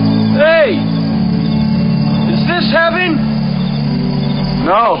 Hey, is this heaven?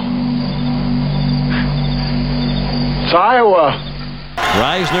 No. It's Iowa.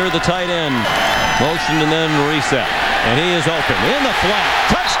 Reisner, the tight end, motioned and then reset. And he is open in the flat.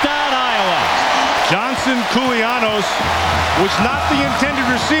 Touchdown, Iowa. Johnson Koulianos was not the intended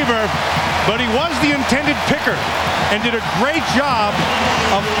receiver, but he was the intended picker and did a great job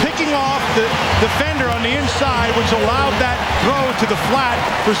of picking off the defender on the inside, which allowed that throw to the flat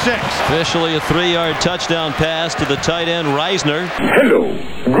for 6. Officially a 3-yard touchdown pass to the tight end, Reisner. Hello,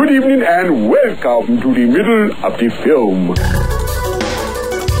 good evening, and welcome to the middle of the film.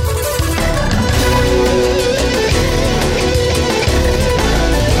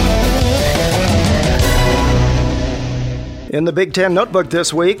 In the Big Ten Notebook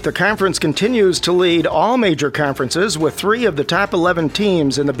this week, the conference continues to lead all major conferences with 3 of the top 11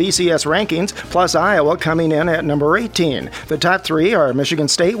 teams in the BCS rankings, plus Iowa coming in at number 18. The top 3 are Michigan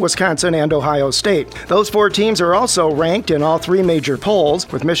State, Wisconsin, and Ohio State. Those 4 teams are also ranked in all 3 major polls,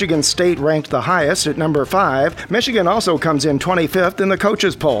 with Michigan State ranked the highest at number 5. Michigan also comes in 25th in the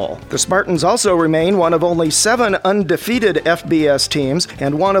coaches poll. The Spartans also remain one of only 7 undefeated FBS teams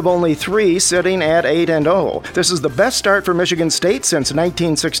and one of only 3 sitting at 8-0. This is the best start for Michigan State since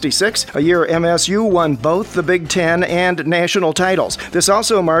 1966, a year MSU won both the Big Ten and national titles. This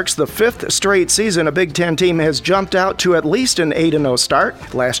also marks the 5th straight season a Big Ten team has jumped out to at least an 8-0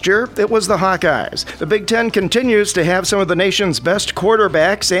 start. Last year, it was the Hawkeyes. The Big Ten continues to have some of the nation's best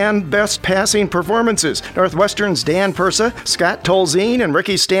quarterbacks and best passing performances. Northwestern's Dan Persa, Scott Tolzien, and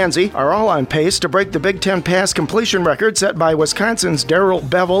Ricky Stanzi are all on pace to break the Big Ten pass completion record set by Wisconsin's Darrell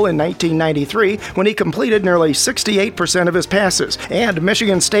Bevell in 1993 when he completed nearly 68% of his passes, and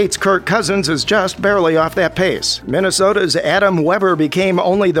Michigan State's Kirk Cousins is just barely off that pace. Minnesota's Adam Weber became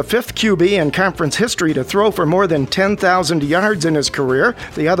only the 5th QB in conference history to throw for more than 10,000 yards in his career.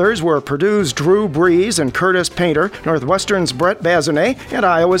 The others were Purdue's Drew Brees and Curtis Painter, Northwestern's Brett Bazinet, and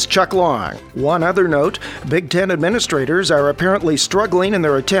Iowa's Chuck Long. One other note, Big Ten administrators are apparently struggling in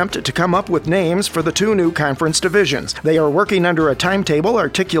their attempt to come up with names for the 2 new conference divisions. They are working under a timetable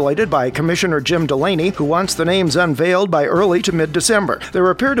articulated by Commissioner Jim Delaney, who wants the names unveiled by by early to mid-December. There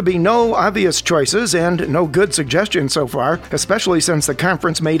appear to be no obvious choices and no good suggestions so far, especially since the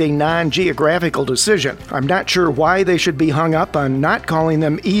conference made a non-geographical decision. I'm not sure why they should be hung up on not calling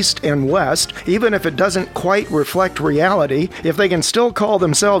them East and West, even if it doesn't quite reflect reality. If they can still call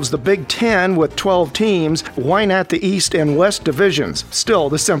themselves the Big Ten with 12 teams, why not the East and West divisions? Still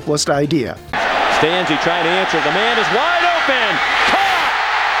the simplest idea. Stanzi trying to answer. The man is wide open. Caught!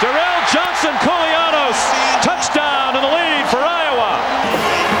 Darrell Johnson Koulianos. Touchdown in the lead for Iowa.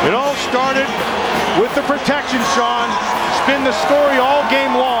 It all started with the protection, Sean. It's been the story all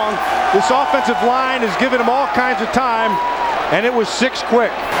game long. This offensive line has given them all kinds of time, and it was 6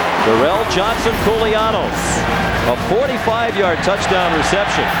 quick. Darrell Johnson Koulianos. A 45-yard touchdown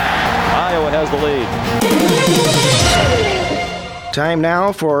reception. Iowa has the lead. Time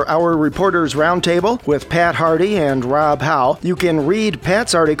now for our Reporters Roundtable with Pat Hardy and Rob Howe. You can read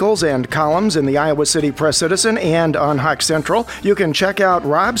Pat's articles and columns in the Iowa City Press-Citizen and on Hawk Central. You can check out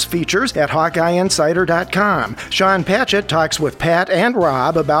Rob's features at HawkeyeInsider.com. Sean Patchett talks with Pat and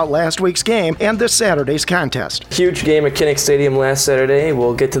Rob about last week's game and this Saturday's contest. Huge game at Kinnick Stadium last Saturday.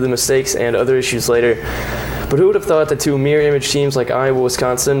 We'll get to the mistakes and other issues later. But who would have thought that two mirror-image teams like Iowa,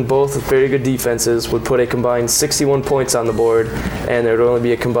 Wisconsin, both with very good defenses, would put a combined 61 points on the board, and there would only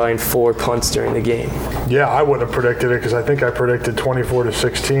be a combined 4 punts during the game? Yeah, I wouldn't have predicted it because I think I predicted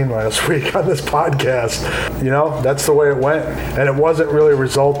 24-16 last week on this podcast. You know, that's the way it went. And it wasn't really a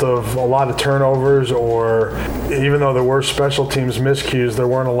result of a lot of turnovers, or even though there were special teams miscues, there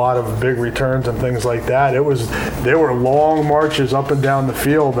weren't a lot of big returns and things like that. They were long marches up and down the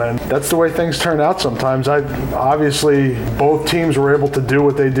field, and that's the way things turn out sometimes. Obviously, both teams were able to do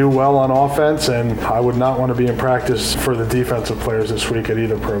what they do well on offense, and I would not want to be in practice for the defensive players this week at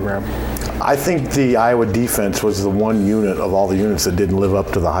either program. I think the Iowa defense was the one unit of all the units that didn't live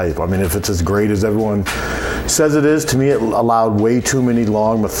up to the hype. I mean, if it's as great as everyone says it is, to me it allowed way too many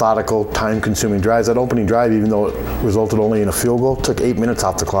long, methodical, time-consuming drives. That opening drive, even though it resulted only in a field goal, took 8 minutes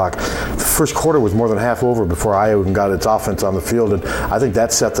off the clock. The first quarter was more than half over before Iowa even got its offense on the field, and I think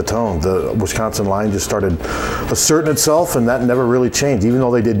that set the tone. The Wisconsin line just started asserting itself, and that never really changed, even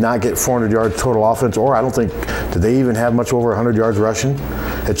though they did not get 400 yards total offense, or I don't think, did they even have much over 100 yards rushing?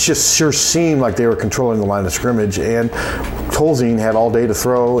 It just sure seemed like they were controlling the line of scrimmage, and Tolzien had all day to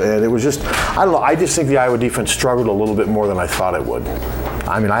throw, and it was just, I don't know, I just think the Iowa defense struggled a little bit more than I thought it would.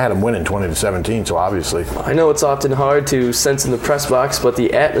 I mean, I had them winning 20-17, so obviously. I know it's often hard to sense in the press box, but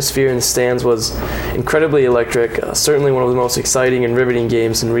the atmosphere in the stands was incredibly electric. Certainly one of the most exciting and riveting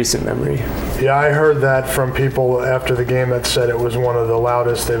games in recent memory. Yeah, I heard that from people after the game that said it was one of the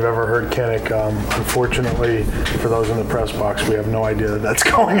loudest they've ever heard Kinnick. Unfortunately, for those in the press box, we have no idea that that's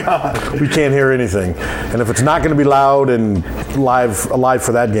going on. We can't hear anything. And if it's not going to be loud and alive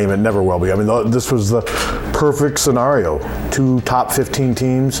for that game, it never will be. I mean, this was the perfect scenario. 2 top 15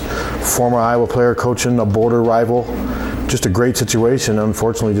 teams, former Iowa player coaching a border rival. Just a great situation,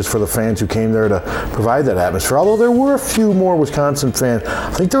 unfortunately, just for the fans who came there to provide that atmosphere. Although there were a few more Wisconsin fans.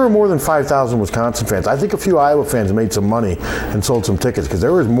 I think there were more than 5,000 Wisconsin fans. I think a few Iowa fans made some money and sold some tickets because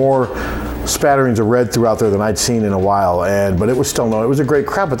there was more spatterings of red throughout there than I'd seen in a while. But it was still it was a great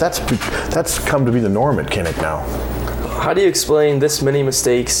crowd. But that's come to be the norm at Kinnick now. How do you explain this many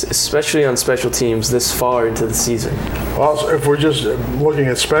mistakes, especially on special teams, this far into the season? Well, if we're just looking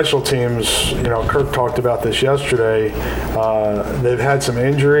at special teams, you know, Kirk talked about this yesterday. They've had some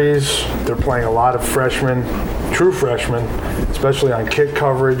injuries. They're playing a lot of freshmen, true freshmen, especially on kick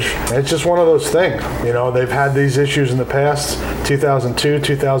coverage. And it's just one of those things. You know, they've had these issues in the past, 2002,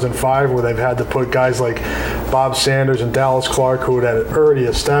 2005, where they've had to put guys like Bob Sanders and Dallas Clark, who had already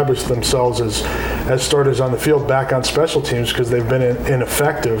established themselves as starters on the field, back on special teams because they've been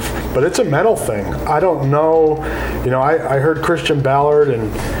ineffective. But it's a mental thing. I don't know. You know, I heard Christian Ballard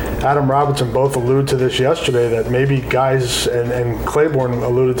and Adam Robinson both allude to this yesterday, that maybe guys, and Claiborne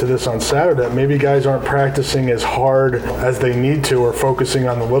alluded to this on Saturday, that maybe guys aren't practicing as hard as they need to, or focusing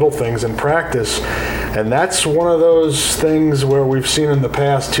on the little things in practice. And that's one of those things where we've seen in the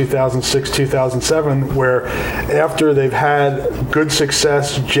past, 2006, 2007, where after they've had good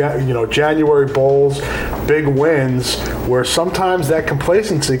success, January bowls, big wins, where sometimes that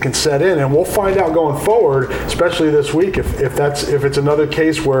complacency can set in. And we'll find out going forward, especially this week, if it's another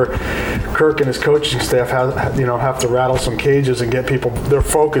case where Kirk and his coaching staff have to rattle some cages and get people their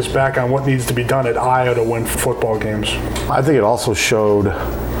focus back on what needs to be done at Iowa to win football games. I think it also showed,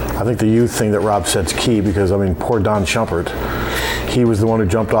 I think the youth thing that Rob said's key, because, I mean, poor Don Shumpert, he was the one who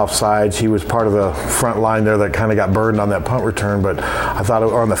jumped off sides. He was part of the front line there that kind of got burdened on that punt return, but I thought,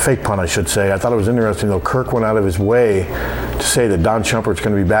 or on the fake punt, I should say. I thought it was interesting, though. Kirk went out of his way to say that Don Shumpert's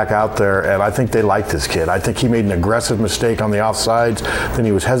going to be back out there, and I think they like this kid. I think he made an aggressive mistake on the offsides, then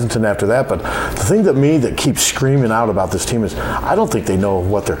he was hesitant after that. But the thing that keeps screaming out about this team is I don't think they know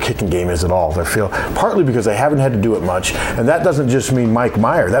what their kicking game is at all. They feel partly because they haven't had to do it much, and that doesn't just mean Mike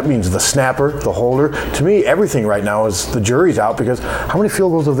Meyer. That means the snapper, the holder. To me, everything right now is the jury's out because how many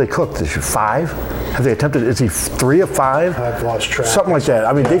field goals have they cooked this year? 5? Have they attempted? Is he 3 of 5? I've lost track. Something like that.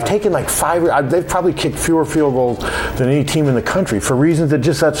 I mean, they've taken like 5. They've probably kicked fewer field goals than any team in the country for reasons that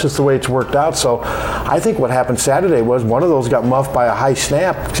that's just the way it's worked out. So I think what happened Saturday was one of those got muffed by a high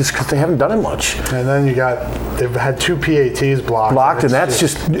snap just because they haven't done it much. And then they've had 2 PATs blocked. And that's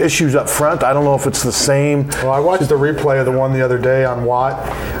just issues up front. I don't know if it's the same. Well, I watched the replay of the one the other day on Watt.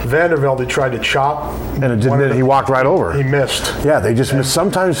 Vandervelde tried to chop. And it didn't. He walked right over. He missed. Yeah, they just missed.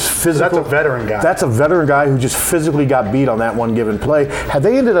 Sometimes physical. That's a veteran guy. That's a veteran guy who just physically got beat on that one given play. Had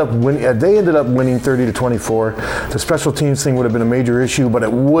they ended up winning 30-24, the special teams thing would have been a major issue, but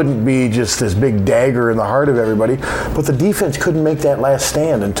it wouldn't be just this big dagger in the heart of everybody. But the defense couldn't make that last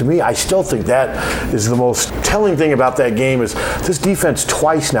stand. And to me, I still think that is the most telling thing about that game is this defense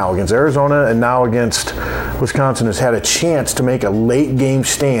twice now against Arizona and now against Wisconsin has had a chance to make a late game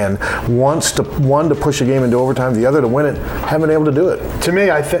stand. One to push a game into overtime, the other to win it. Haven't been able to do it. To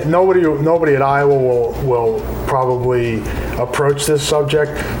me, I think nobody at Iowa will probably approach this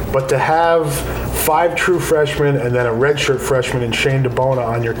subject, but to have 5 true freshmen and then a redshirt freshman in Shane DeBona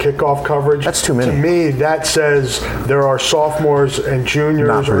on your kickoff coverage. That's too many. To me, that says there are sophomores and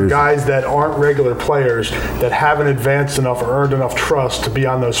juniors or guys that aren't regular players that haven't advanced enough or earned enough trust to be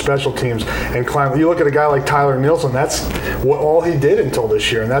on those special teams and climb. You look at a guy like Tyler Nielsen, that's what all he did until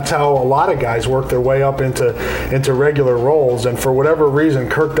this year, and that's how a lot of guys work their way up into regular roles. And for whatever reason,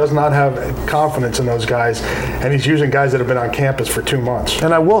 Kirk does not have confidence in those guys, and he's using guys that have been on campus for 2 months.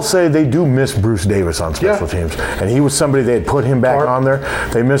 And I will say they do miss Bruce Davis on special teams, and he was somebody they had put him back on there.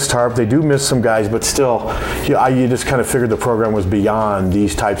 They missed Tarp. They do miss some guys, but still, you just kind of figured the program was beyond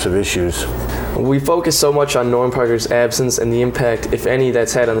these types of issues. We focus so much on Norm Parker's absence and the impact, if any,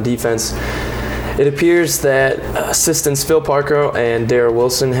 that's had on the defense. It appears that assistants Phil Parker and Darrell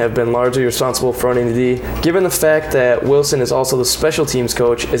Wilson have been largely responsible for running the D. Given the fact that Wilson is also the special teams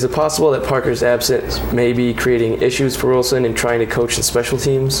coach, is it possible that Parker's absence may be creating issues for Wilson in trying to coach the special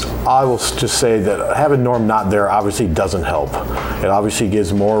teams? I will just say that having Norm not there obviously doesn't help. It obviously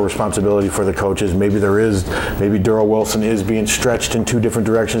gives more responsibility for the coaches. Maybe Darrell Wilson is being stretched in 2 different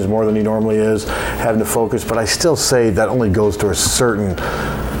directions more than he normally is, having to focus, but I still say that only goes to a certain.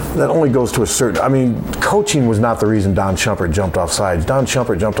 I mean, coaching was not the reason Don Shumpert jumped off sides. Don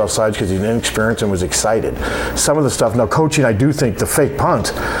Shumpert jumped off sides because he's inexperienced and was excited. Some of the stuff, now coaching, I do think the fake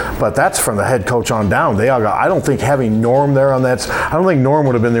punt, but that's from the head coach on down. They all got, I don't think having Norm there on that, I don't think Norm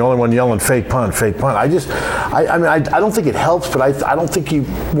would have been the only one yelling fake punt, fake punt. I don't think it helps, but I don't think you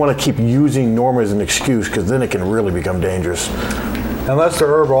want to keep using Norm as an excuse because then it can really become dangerous. And Lester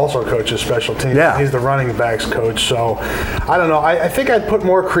Erb also coaches special teams. Yeah. He's the running backs coach. So, I don't know. I think I'd put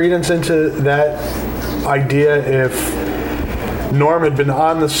more credence into that idea if Norm had been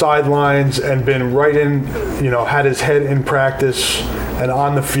on the sidelines and been right in, had his head in practice and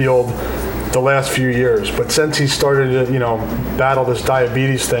on the field the last few years. But since he started to, battle this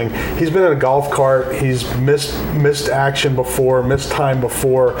diabetes thing, he's been in a golf cart. He's missed action before, missed time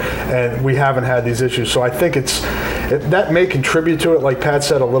before, and we haven't had these issues. So I think that may contribute to it, like Pat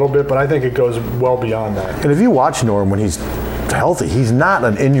said, a little bit, but I think it goes well beyond that. And if you watch Norm when he's healthy, he's not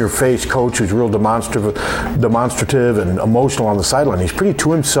an in-your-face coach who's real demonstrative and emotional on the sideline. He's pretty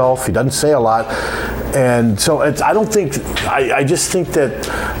to himself. He doesn't say a lot. And so I just think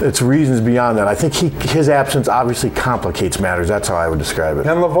that it's reasons beyond that. I think his absence obviously complicates matters. That's how I would describe it.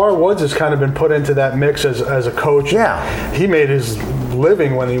 And LeVar Woods has kind of been put into that mix as a coach. Yeah. He made his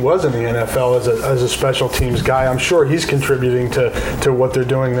living when he was in the NFL as a special teams guy. I'm sure he's contributing to what they're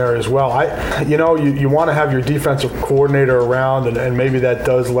doing there as well. You want to have your defensive coordinator around, and maybe that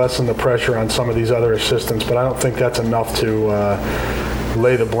does lessen the pressure on some of these other assistants, but I don't think that's enough to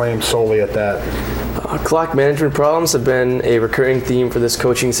lay the blame solely at that. Clock management problems have been a recurring theme for this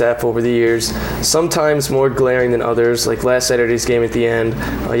coaching staff over the years, sometimes more glaring than others, like last Saturday's game at the end.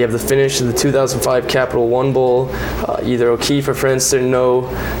 You have the finish of the 2005 Capital One Bowl. Either O'Keefe or Frentzen know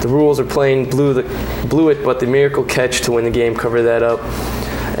the rules are plain, blew it, but the miracle catch to win the game covered that up.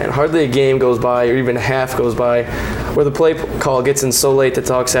 And hardly a game goes by, or even a half goes by, where the play call gets in so late that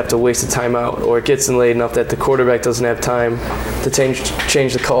the Hawks have to waste a timeout, or it gets in late enough that the quarterback doesn't have time to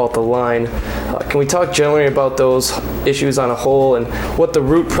change the call at the line. Can we talk generally about those issues on a whole and what the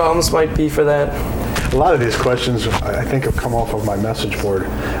root problems might be for that? A lot of these questions, I think, have come off of my message board,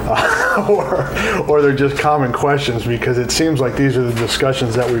 or they're just common questions because it seems like these are the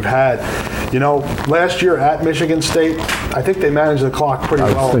discussions that we've had. You know, last year at Michigan State, I think they managed the clock pretty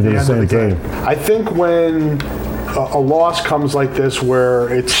well at the end of the game. I think when a loss comes like this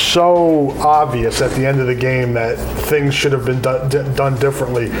where it's so obvious at the end of the game that things should have been done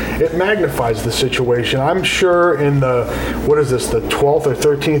differently, it magnifies the situation. I'm sure in the 12th or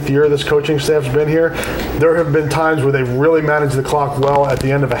 13th year this coaching staff's been here, there have been times where they've really managed the clock well at the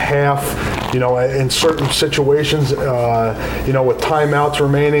end of a half, you know, in certain situations, you know, with timeouts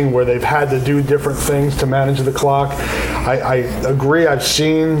remaining where they've had to do different things to manage the clock. I agree. I've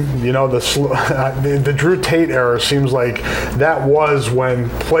seen, you know, the Drew Tate era seems like that was when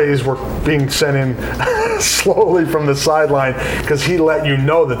plays were being sent in slowly from the sideline because he let you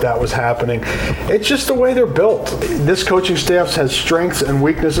know that was happening. It's just the way they're built. This coaching staff has strengths and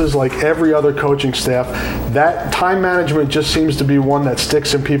weaknesses like every other coaching staff. That time management just seems to be one that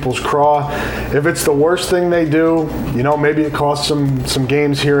sticks in people's craw. If it's the worst thing they do, you know, maybe it costs some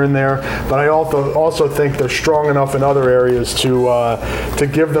games here and there, but I also think they're strong enough in other areas to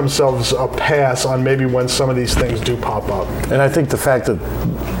give themselves a pass on maybe when some of these things do pop up. And I think the fact that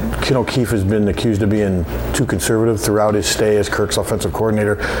O'Keefe has been accused of being too conservative throughout his stay as Kirk's offensive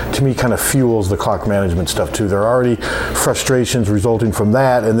coordinator, to me kind of fuels the clock management stuff too. There are already frustrations resulting from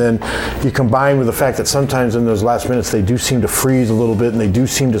that, and then you combine with the fact that sometimes in those last minutes they do seem to freeze a little bit, and they do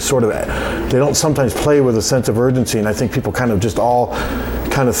seem to they don't sometimes play with a sense of urgency, and I think people kind of just all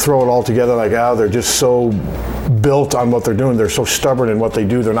kind of throw it all together like, oh, they're just so built on what they're doing. They're so stubborn in what they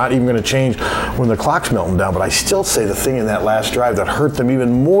do. They're not even going to change when the clock's melting down. But I still say the thing in that last drive that hurt them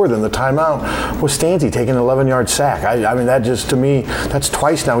even more than the timeout was Stanzi taking an 11-yard sack. I mean, that just, to me, that's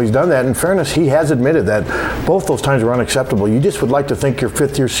twice now he's done that. In fairness, he has admitted that both those times were unacceptable. You just would like to think your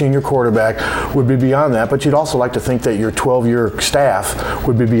fifth-year senior quarterback would be beyond that, but you'd also like to think that your 12-year staff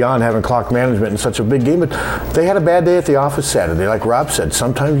would be beyond having clock management in such a big game. But they had a bad day at the office Saturday. Like Rob said,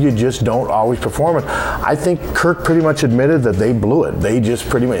 sometimes you just don't always perform it. I think Kirk pretty much admitted that they blew it. They just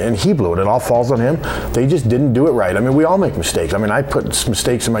pretty much, and he blew it. It all falls on him. They just didn't do it right. I mean, we all make mistakes. I mean, I put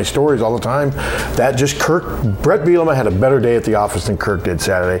mistakes in my stories all the time. That just Brett Bielema had a better day at the office than Kirk did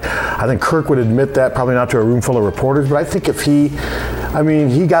Saturday. I think Kirk would admit that, probably not to a room full of reporters, but I think if he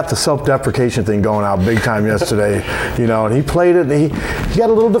got the self-deprecation thing going out big time yesterday, you know, and he played it, and he got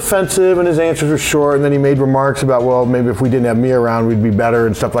a little defensive, and his answers were short, and then he made remarks about, well, maybe if we didn't have me around, we'd be better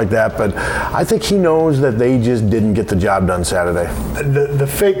and stuff like that. But I think he knows that they just didn't get the job done Saturday. The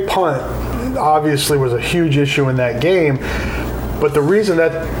fake punt obviously was a huge issue in that game, but the reason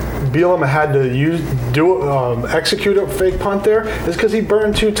that Bielema had to execute a fake punt there is because he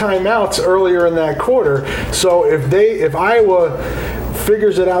burned 2 timeouts earlier in that quarter. So if Iowa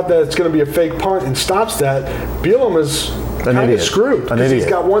figures it out that it's going to be a fake punt and stops that, Bielema's kind of screwed because he's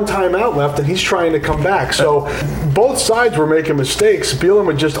got 1 timeout left and he's trying to come back. So both sides were making mistakes.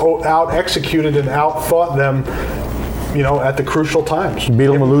 Bielema just out-executed and out-thought them, you know, at the crucial times.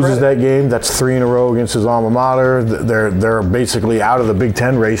 Bielema loses that game. That's 3 in a row against his alma mater. They're basically out of the Big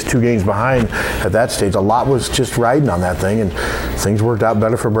Ten race, 2 games behind at that stage. A lot was just riding on that thing, and things worked out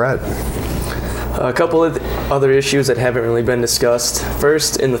better for Brett. A couple of other issues that haven't really been discussed.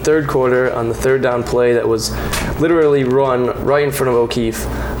 First, in the third quarter, on the third down play that was literally run right in front of O'Keefe,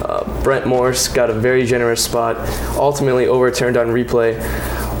 Brent Morse got a very generous spot, ultimately overturned on replay.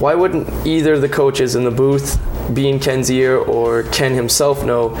 Why wouldn't either of the coaches in the booth, being Ken's ear or Ken himself,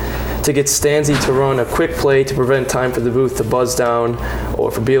 know to get Stanzi to run a quick play to prevent time for the booth to buzz down or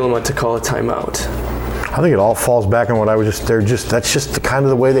for Bielema to call a timeout? I think it all falls back on what that's just the kind of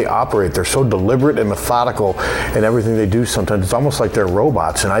the way they operate. They're so deliberate and methodical in everything they do sometimes. It's almost like they're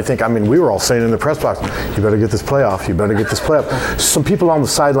robots. And I think, we were all saying in the press box, you better get this play off, you better get this play off. Some people on the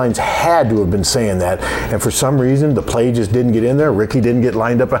sidelines had to have been saying that. And for some reason, the play just didn't get in there. Ricky didn't get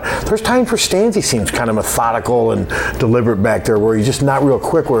lined up. There's time for Stanzi seems kind of methodical and deliberate back there where he's just not real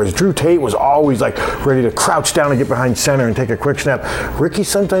quick, whereas Drew Tate was always like ready to crouch down and get behind center and take a quick snap. Ricky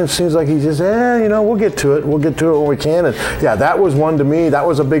sometimes seems like he's just, we'll get to it. We'll get to it when we can. And yeah, that was one to me. That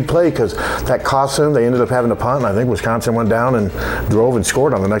was a big play because that cost them. They ended up having to punt, and I think Wisconsin went down and drove and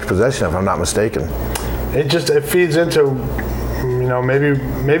scored on the next possession, if I'm not mistaken. It feeds into,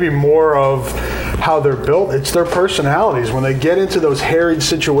 maybe more of how they're built. It's their personalities. When they get into those harried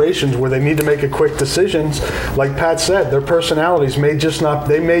situations where they need to make a quick decisions, like Pat said, their personalities may just not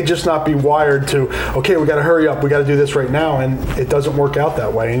be wired to, okay, we got to hurry up, we got to do this right now, and it doesn't work out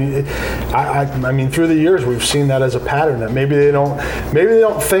that way. And I mean, through the years, we've seen that as a pattern, that maybe they don't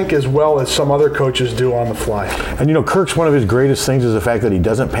think as well as some other coaches do on the fly. And you know, Kirk's one of his greatest things is the fact that he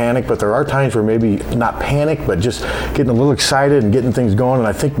doesn't panic, but there are times where maybe not panic, but just getting a little excited and getting things going. And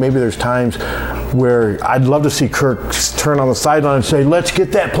I think maybe there's times where I'd love to see Kirk turn on the sideline and say, let's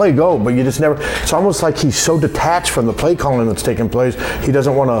get that play go, but you just never. It's almost like he's so detached from the play calling that's taking place, he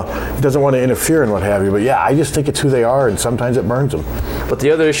doesn't want to interfere and what have you. But yeah, I just think it's who they are, and sometimes it burns them. But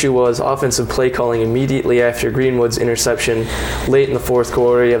the other issue was offensive play calling immediately after Greenwood's interception late in the fourth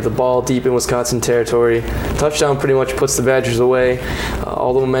quarter. You have the ball deep in Wisconsin territory. Touchdown pretty much puts the Badgers away.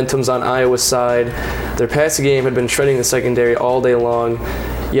 All the momentum's on Iowa's side. Their passing game had been shredding the secondary all day long,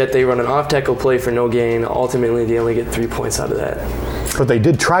 yet they run an off-tackle play for no gain. Ultimately, they only get 3 points out of that. But they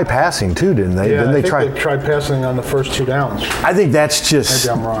did try passing too, didn't they? Yeah, they tried passing on the first 2 downs. I think that's just.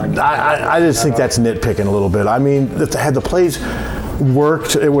 Maybe I'm wrong. I just think that's nitpicking a little bit. I mean, had the plays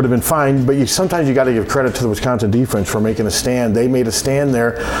worked, it would have been fine, but sometimes you got to give credit to the Wisconsin defense for making a stand. They made a stand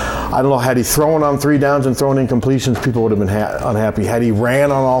there. I don't know, had he thrown on 3 downs and thrown incompletions, people would have been unhappy. Had he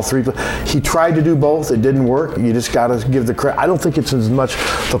ran on all 3, he tried to do both. It didn't work. You just got to give the credit. I don't think it's as much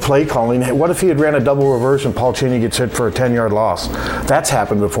the play calling. What if he had ran a double reverse and Paul Cheney gets hit for a 10-yard loss? That's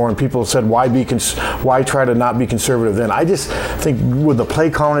happened before, and people said, why try to not be conservative then? I just think with the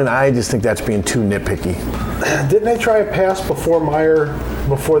play calling, I just think that's being too nitpicky. Didn't they try a pass before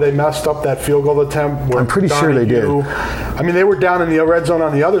they messed up that field goal attempt? I'm pretty sure they did. I mean, they were down in the red zone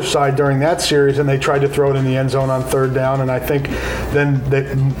on the other side during that series, and they tried to throw it in the end zone on 3rd down, and I think then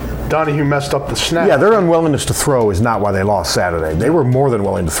Donahue messed up the snap. Yeah, their unwillingness to throw is not why they lost Saturday. They were more than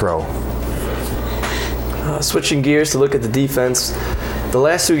willing to throw. Switching gears to look at the defense, the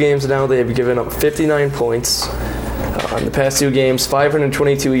last 2 games now they have given up 59 points. In the past 2 games,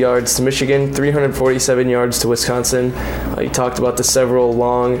 522 yards to Michigan, 347 yards to Wisconsin. You talked about the several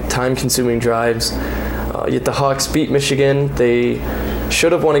long, time-consuming drives. Yet the Hawks beat Michigan. They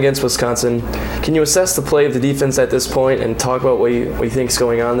should have won against Wisconsin. Can you assess the play of the defense at this point and talk about what you think is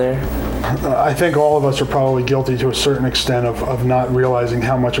going on there? I think all of us are probably guilty to a certain extent of not realizing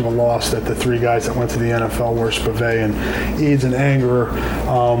how much of a loss that the 3 guys that went to the NFL were, Spivey and Eads and Anger.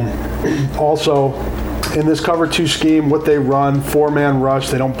 Also, in this cover 2 scheme, what they run, 4-man rush,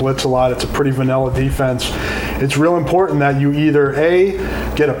 they don't blitz a lot. It's a pretty vanilla defense. It's real important that you either A,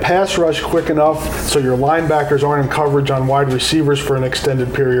 get a pass rush quick enough so your linebackers aren't in coverage on wide receivers for an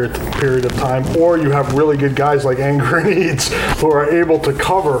extended period of time, or you have really good guys like Anger and Eads who are able to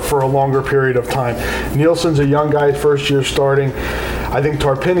cover for a longer period of time. Nielsen's a young guy, first year starting. I think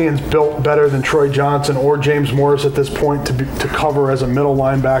Tarpinian's built better than Troy Johnson or James Morris at this point to cover as a middle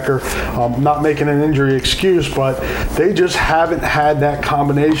linebacker. Not making an injury excuse, but they just haven't had that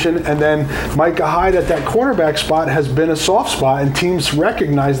combination. And then Micah Hyde at that cornerback spot has been a soft spot, and teams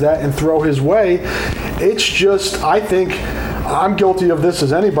recognize that and throw his way. It's just, I think, I'm guilty of this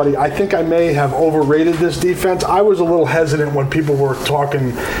as anybody. I think I may have overrated this defense. I was a little hesitant when people were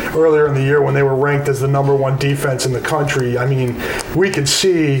talking earlier in the year when they were ranked as the #1 defense in the country. I mean, we could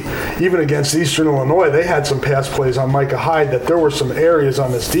see, even against Eastern Illinois, they had some pass plays on Micah Hyde that there were some areas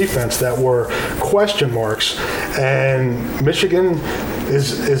on this defense that were question marks. And Michigan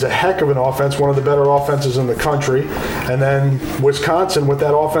is a heck of an offense, one of the better offenses in the country. And then Wisconsin, with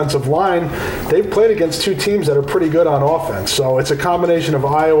that offensive line, they've played against 2 teams that are pretty good on offense. So it's a combination of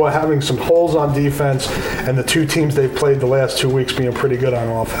Iowa having some holes on defense and the 2 teams they've played the last 2 weeks being pretty good on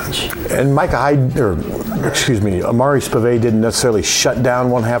offense. And Micah Hyde, Amari Spivey didn't necessarily shut down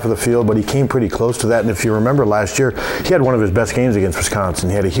one half of the field, but he came pretty close to that. And if you remember last year, he had one of his best games against Wisconsin.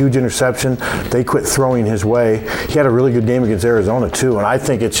 He had a huge interception. They quit throwing his way. He had a really good game against Arizona, too. And I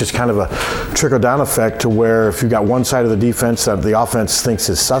think it's just kind of a trickle-down effect to where if you've got one side of the defense that the offense thinks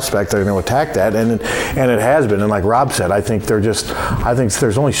is suspect, they're going to attack that. And it has been. And like Rob said, I think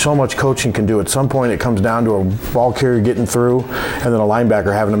there's only so much coaching can do. At some point, it comes down to a ball carrier getting through and then a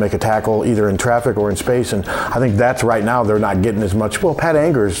linebacker having to make a tackle either in traffic or in space. And I think that's right now they're not getting as much. Well, Pat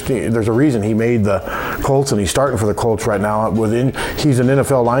Angers, there's a reason he made the Colts and he's starting for the Colts right now. He's an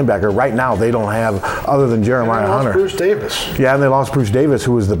NFL linebacker. Right now, they don't have, other than Jeremiah Hunter. Bruce Davis. Yeah, and they lost Bruce Terrence Davis,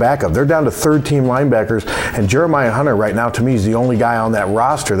 who was the backup. They're down to third-team linebackers, and Jeremiah Hunter right now, to me, is the only guy on that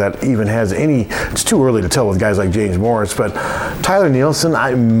roster that even has any. It's too early to tell with guys like James Morris, but Tyler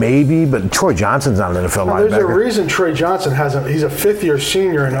Nielsen, maybe, but Troy Johnson's not an NFL linebacker. There's a reason Troy Johnson hasn't. He's a fifth-year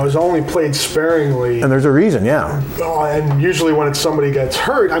senior and has only played sparingly. And there's a reason, yeah. And usually when somebody gets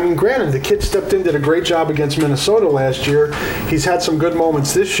hurt, I mean, granted, the kid stepped in, did a great job against Minnesota last year. He's had some good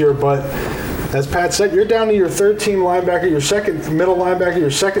moments this year, but as Pat said, you're down to your third-team linebacker, your second middle linebacker,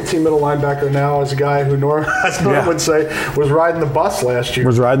 your second-team middle linebacker now is a guy who, as Norm would say, was riding the bus last year.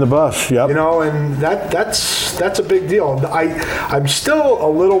 Was riding the bus, yep. You know, and that's a big deal. I'm still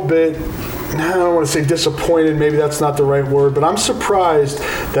a little bit, I don't want to say disappointed, maybe that's not the right word, but I'm surprised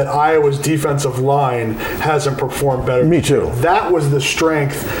that Iowa's defensive line hasn't performed better. Me too. That was the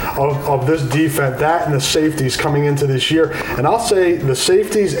strength of this defense, that and the safeties coming into this year. And I'll say the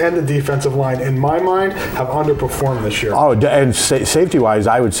safeties and the defensive line, in my mind, have underperformed this year. Oh, and safety-wise,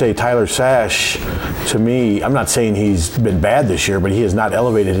 I would say Tyler Sash, to me, I'm not saying he's been bad this year, but he has not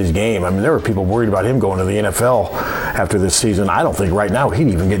elevated his game. I mean, there were people worried about him going to the NFL after this season. I don't think right now he'd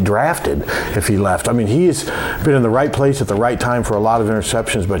even get drafted if he left. I mean, he's been in the right place at the right time for a lot of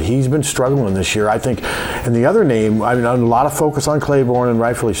interceptions, but he's been struggling this year, I think. And the other name, I mean, a lot of focus on Claiborne, and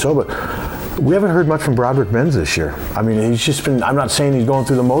rightfully so, but we haven't heard much from Broderick Benz this year. I mean, he's just been, I'm not saying he's going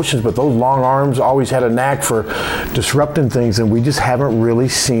through the motions, but those long arms always had a knack for disrupting things, and we just haven't really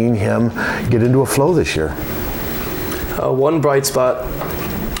seen him get into a flow this year. One bright spot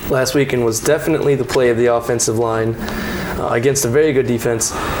last weekend was definitely the play of the offensive line against a very good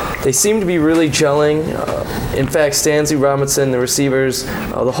defense. They seem to be really gelling. In fact, Stanley Robinson, the receivers,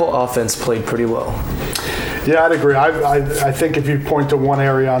 the whole offense played pretty well. Yeah, I'd agree. I think if you point to one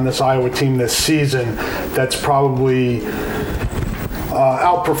area on this Iowa team this season that's probably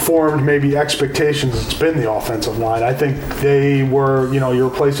outperformed maybe expectations, it's been the offensive line. I think they were, you're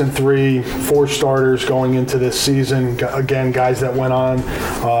replacing 3-4 starters going into this season. Again, guys that went on,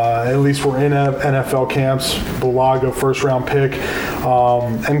 at least were in NFL camps. Bulaga, first-round pick.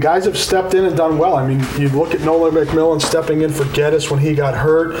 And guys have stepped in and done well. I mean, you look at Nolan McMillan stepping in for Geddes when he got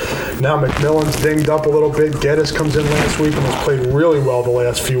hurt. Now McMillan's dinged up a little bit. Geddes comes in last week and has played really well the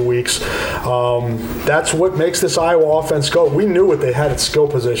last few weeks. That's what makes this Iowa offense go. We knew what they had at skill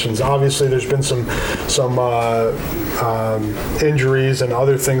positions. Obviously, there's been some injuries and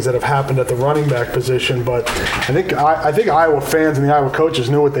other things that have happened at the running back position, but I think Iowa fans and the Iowa coaches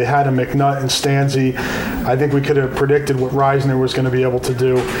knew what they had in McNutt and Stanzi. I think we could have predicted what Reisner was going to be able to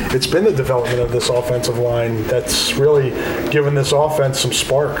do. It's been the development of this offensive line that's really given this offense some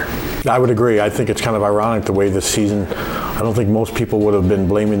spark. I would agree. I think it's kind of ironic the way this season, I don't think most people would have been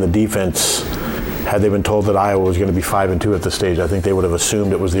blaming the defense had they been told that Iowa was going to be 5-2 at this stage. I think they would have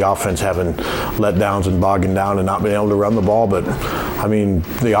assumed it was the offense having letdowns and bogging down and not being able to run the ball. But I mean,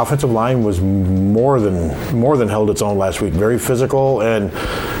 the offensive line was more than held its own last week. Very physical, and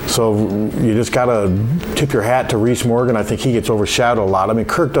so you just got to tip your hat to Reese Morgan. I think he gets overshadowed a lot. I mean,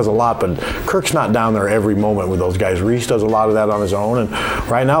 Kirk does a lot, but Kirk's not down there every moment with those guys. Reese does a lot of that on his own, and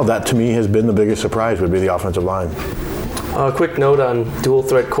right now that to me has been the biggest surprise would be the offensive line. A quick note on dual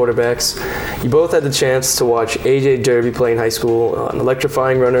threat quarterbacks. You both had the chance to watch A.J. Derby play in high school, an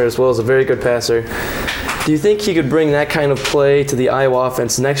electrifying runner as well as a very good passer. Do you think he could bring that kind of play to the Iowa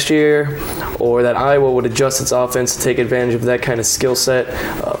offense next year, or that Iowa would adjust its offense to take advantage of that kind of skill set?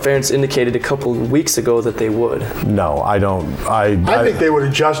 Ferentz indicated a couple of weeks ago that they would. No, I don't. I think they would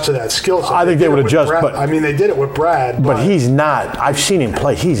adjust to that skill set. I think they would adjust, but I mean, they did it with Brad. But he's not. I've seen him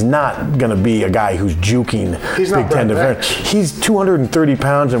play. He's not going to be a guy who's juking Big Ten defense. He's 230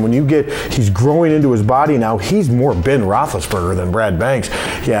 pounds, and when he's growing into his body now. He's more Ben Roethlisberger than Brad Banks.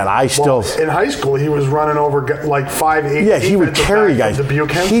 Yeah, and in high school he was running over like 5'8". Yeah, he would carry guys.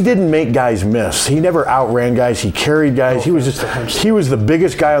 He didn't make guys miss. He never outran guys. He carried guys. He was the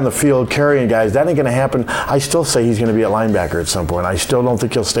biggest guy on the field carrying guys. That ain't going to happen. I still say he's going to be at linebacker at some point. I still don't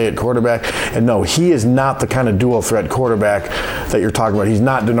think he'll stay at quarterback. And no, he is not the kind of dual threat quarterback that you're talking about. He's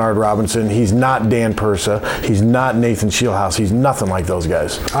not Denard Robinson. He's not Dan Persa. He's not Nathan Shieldhouse. He's nothing like those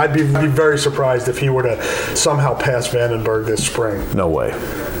guys. I'd be very surprised if he were to somehow pass Vandenberg this spring. No way.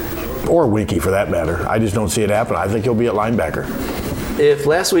 Or Winky for that matter. I just don't see it happen. I think he'll be at linebacker. If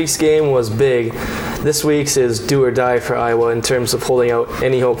last week's game was big, this week's is do or die for Iowa in terms of holding out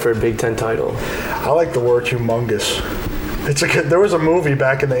any hope for a Big Ten title. I like the word humongous. There was a movie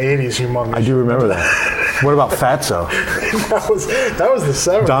back in the 80s, Humongous. I do remember that. What about Fatso? that was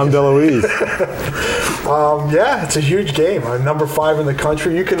the 70s. Dom DeLuise. Yeah, it's a huge game. Number 5 in the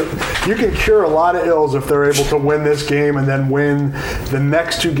country. You can cure a lot of ills if they're able to win this game and then win the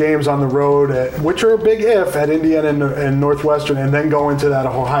next 2 games on the road, which are a big if, at Indiana and Northwestern, and then go into that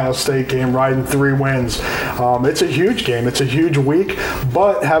Ohio State game riding 3 wins. It's a huge game. It's a huge week.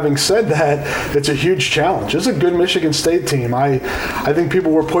 But having said that, it's a huge challenge. It's a good Michigan State team. I think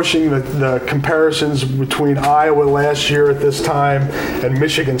people were pushing the comparisons between Iowa last year at this time and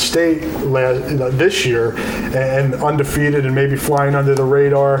Michigan State this year, and undefeated and maybe flying under the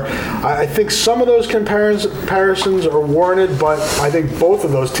radar. I think some of those comparisons are warranted, but I think both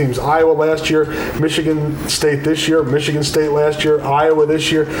of those teams, Iowa last year, Michigan State this year, Michigan State last year, Iowa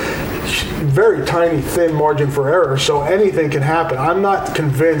this year, very tiny, thin margin for error, so anything can happen. I'm not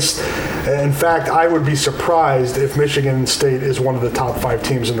convinced. In fact, I would be surprised if Michigan State is one of the top 5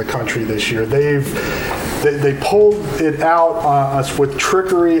 teams in the country this year. They pulled it out on us with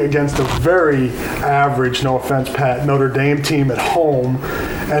trickery against a very average, no offense, Pat, Notre Dame team at home.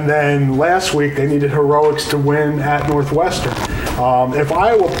 And then last week they needed heroics to win at Northwestern. If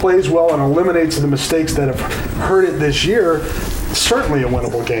Iowa plays well and eliminates the mistakes that have hurt it this year, certainly a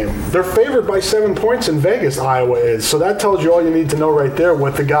winnable game. They're favored by 7 points in Vegas, Iowa is. So that tells you all you need to know right there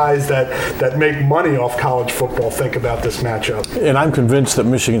what the guys that make money off college football think about this matchup. And I'm convinced that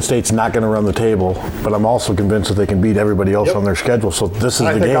Michigan State's not going to run the table, but I'm also convinced that they can beat everybody else on their schedule. So this is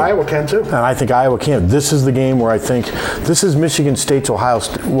the game. I think Iowa can too. And I think Iowa can. This is the game where I think this is Michigan State's Ohio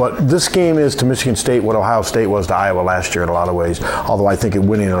State. What this game is to Michigan State, what Ohio State was to Iowa last year in a lot of ways. Although I think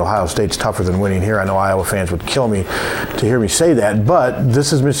winning at Ohio State's tougher than winning here. I know Iowa fans would kill me to hear me say that. But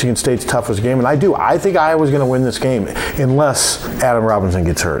this is Michigan State's toughest game, and I think Iowa's going to win this game unless Adam Robinson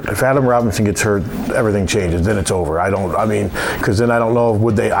gets hurt. If Adam Robinson gets hurt, everything changes. Then it's over. Because then I don't know,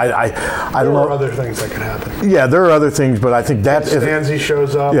 would they? I don't know. There are other things that could happen. Yeah, there are other things, but I think that if Stanzi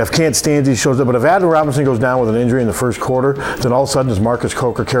shows up. Yeah, if Kent Stanzi shows up. But if Adam Robinson goes down with an injury in the first quarter, then all of a sudden does Marcus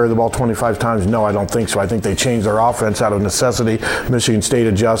Coker carry the ball 25 times? No, I don't think so. I think they change their offense out of necessity. Michigan State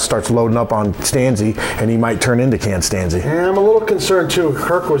adjusts, starts loading up on Stanzi, and he might turn into Kent Stanzi. Yeah, I'm a little concerned too.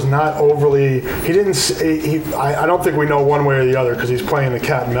 Kirk was not overly. I don't think we know one way or the other because he's playing the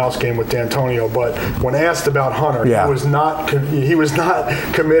cat and mouse game with D'Antonio. But when asked about Hunter, he was not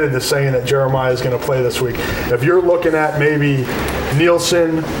committed to saying that Jeremiah is going to play this week. If you're looking at maybe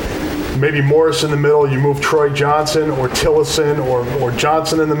Nielsen, maybe Morris in the middle, you move Troy Johnson or Tillison or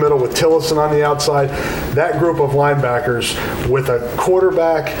Johnson in the middle with Tillison on the outside. That group of linebackers with a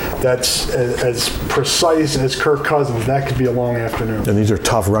quarterback that's as precise as Kirk Cousins, that could be a long afternoon. And these are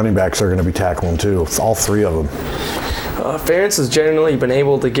tough running backs they're going to be tackling too, all 3 of them. Ferentz has generally been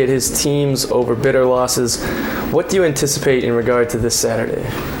able to get his teams over bitter losses. What do you anticipate in regard to this Saturday?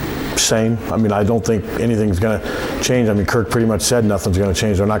 Same. I don't think anything's going to change. Kirk pretty much said nothing's going to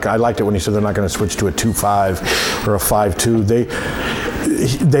change. I liked it when he said they're not going to switch to a 2-5 or a 5-2.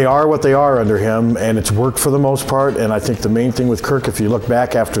 They are what they are under him, and it's worked for the most part. And I think the main thing with Kirk, if you look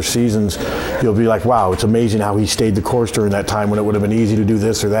back after seasons, you'll be like, wow, it's amazing how he stayed the course during that time when it would have been easy to do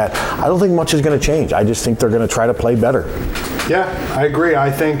this or that. I don't think much is going to change. I just think they're going to try to play better. Yeah, I agree.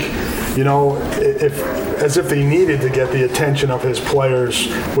 I think, if they needed to get the attention of his players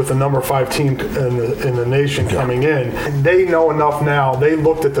with the number 5 team in the nation coming in. And they know enough now. They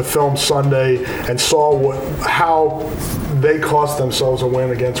looked at the film Sunday and saw how they cost themselves a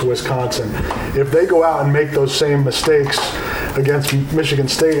win against Wisconsin. If they go out and make those same mistakes against Michigan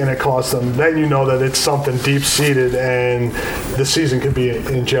State and it costs them, then you know that it's something deep-seated and the season could be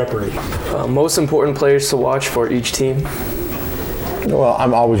in jeopardy. Most important players to watch for each team? Well,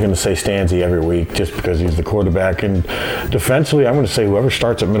 I'm always going to say Stanzi every week just because he's the quarterback. And defensively, I'm going to say whoever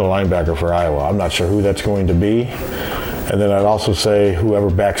starts at middle linebacker for Iowa. I'm not sure who that's going to be. And then I'd also say whoever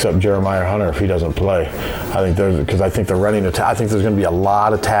backs up Jeremiah Hunter if he doesn't play. I think they're running I think there's going to be a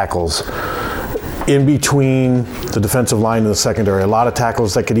lot of tackles in between the defensive line and the secondary. A lot of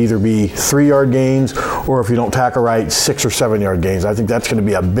tackles that could either be 3-yard gains or if you don't tackle right, 6 or 7-yard gains. I think that's going to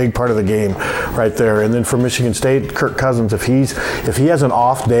be a big part of the game right there. And then for Michigan State, Kirk Cousins, if he has an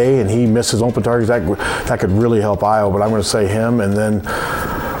off day and he misses open targets, that could really help Iowa. But I'm going to say him. And then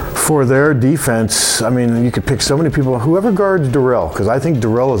for their defense, you could pick so many people. Whoever guards Durrell, because I think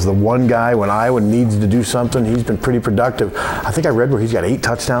Durrell is the one guy when Iowa needs to do something. He's been pretty productive. I think I read where he's got 8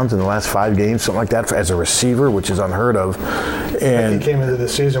 touchdowns in the last 5 games, something like that, as a receiver, which is unheard of. And he came into the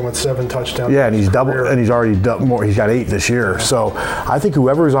season with 7 touchdowns. Yeah, and he's already doubled more. He's got 8 this year. So I think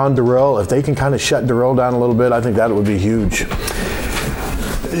whoever's on Durrell, if they can kind of shut Durrell down a little bit, I think that would be huge.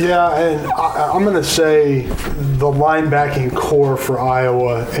 Yeah, and I'm going to say the linebacking core for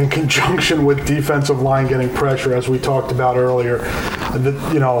Iowa in conjunction with defensive line getting pressure, as we talked about earlier.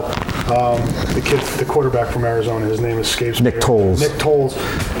 the quarterback from Arizona, his name escapes me. Nick Foles. Nick Foles.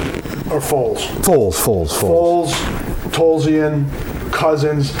 Or Foles. Foles. Tolzian,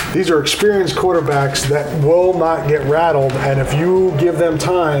 Cousins. These are experienced quarterbacks that will not get rattled, and if you give them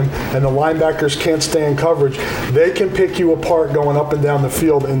time and the linebackers can't stay in coverage, they can pick you apart going up and down the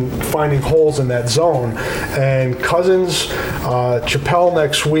field and finding holes in that zone. And Cousins, Chappelle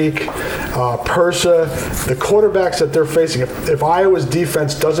next week, Persa, the quarterbacks that they're facing, if Iowa's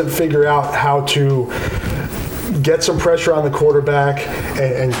defense doesn't figure out how to get some pressure on the quarterback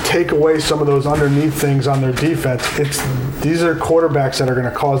and take away some of those underneath things on their defense, these are quarterbacks that are going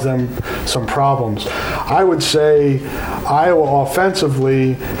to cause them some problems. I would say Iowa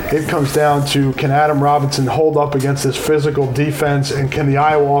offensively, it comes down to, can Adam Robinson hold up against this physical defense, and can the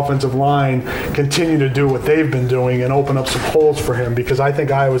Iowa offensive line continue to do what they've been doing and open up some holes for him? Because I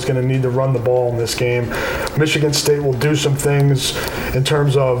think Iowa's going to need to run the ball in this game. Michigan State will do some things in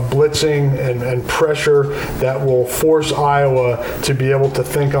terms of blitzing and pressure that will force Iowa to be able to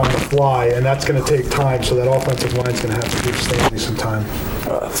think on the fly, and that's going to take time, so that offensive line's going to have to give Stanley some time.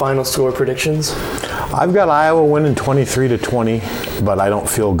 Final score predictions? I've got Iowa winning 23-20, but I don't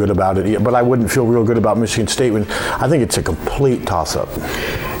feel good about it yet. But I wouldn't feel real good about Michigan State. I think it's a complete toss-up.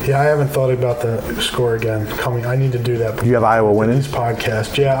 Yeah, I haven't thought about the score again coming. I need to do that. You have Iowa winning? This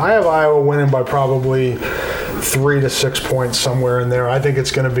podcast. Yeah, I have Iowa winning by probably 3 to 6 points, somewhere in there. I think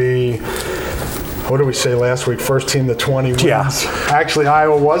it's going to be, what did we say last week? First team to 20 wins. Yeah. Actually,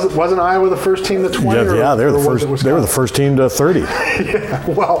 Iowa wasn't Iowa the first team to 20? Yeah, they were the first team to 30. Yeah.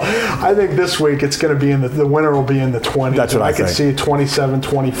 Well, I think this week it's going to be the winner will be in the 20s. That's what I think. I can see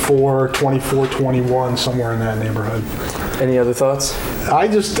 27-24, 24-21, somewhere in that neighborhood. Any other thoughts?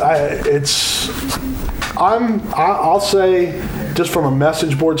 I'll say, just from a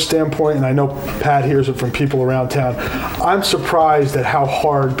message board standpoint, and I know Pat hears it from people around town, I'm surprised at how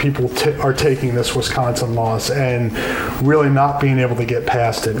hard people are taking this Wisconsin loss and really not being able to get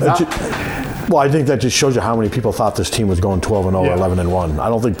past it. Well, I think that just shows you how many people thought this team was going 12-0 or 11-1. I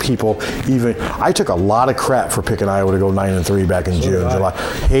don't think people even. I took a lot of crap for picking Iowa to go 9-3 back in June, July.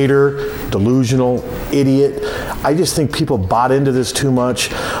 Hater, delusional, idiot. I just think people bought into this too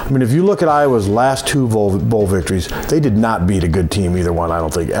much. I mean, if you look at Iowa's last two bowl victories, they did not beat a good team, either one, I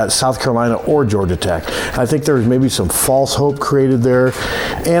don't think, at South Carolina or Georgia Tech. I think there was maybe some false hope created there,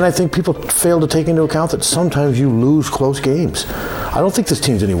 and I think people failed to take into account that sometimes you lose close games. I don't think this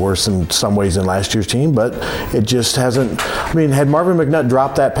team's any worse in some ways than last year's team, but it just hasn't. I mean, had Marvin McNutt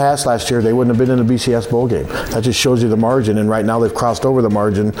dropped that pass last year, they wouldn't have been in a BCS bowl game. That just shows you the margin, and right now they've crossed over the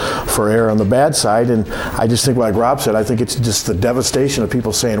margin for error on the bad side, and I just think, like Rob said, I think it's just the devastation of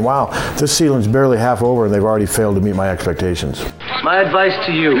people saying, wow, this ceiling's barely half over, and they've already failed to meet my expectations. My advice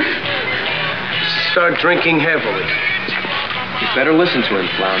to you, start drinking heavily. You better listen to him,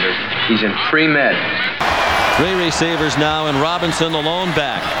 Flounder. He's in pre-med. 3 receivers now, and Robinson the lone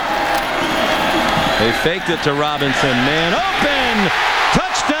back. They faked it to Robinson. Man open!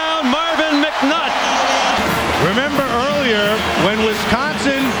 Touchdown, Marvin McNutt! Remember earlier when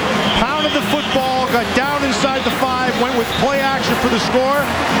Wisconsin pounded the football, got down inside the 5, went with play action for the score?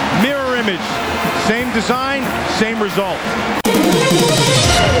 Mirror image. Same design, same result.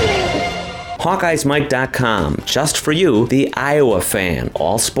 HawkeyesMike.com. Just for you, the Iowa fan.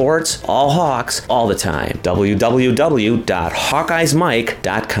 All sports, all Hawks, all the time.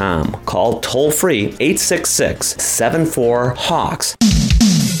 www.hawkeyesmike.com. Call toll-free 866-74-HAWKS.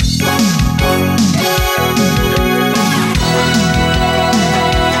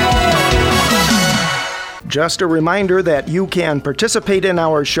 Just a reminder that you can participate in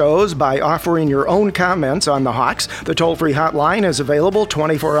our shows by offering your own comments on the Hawks. The toll-free hotline is available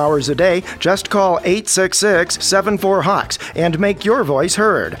 24 hours a day. Just call 866-74-HAWKS and make your voice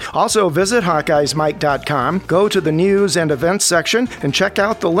heard. Also visit HawkeyesMike.com, go to the news and events section, and check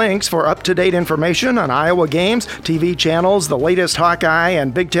out the links for up-to-date information on Iowa games, TV channels, the latest Hawkeye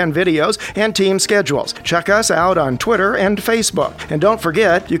and Big Ten videos, and team schedules. Check us out on Twitter and Facebook. And don't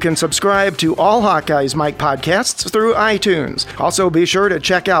forget, you can subscribe to all Hawkeyes Mike podcasts through iTunes. Also, be sure to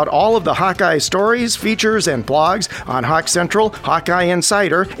check out all of the Hawkeye stories, features, and blogs on Hawk Central, Hawkeye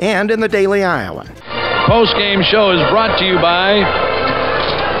Insider, and in the Daily Iowan. Post-game show is brought to you by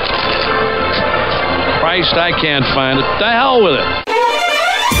Christ, I can't find it. The hell with it.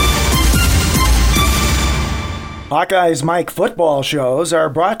 Hawkeye's Mike football shows are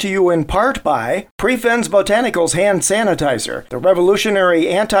brought to you in part by Prefen's Botanicals Hand Sanitizer, the revolutionary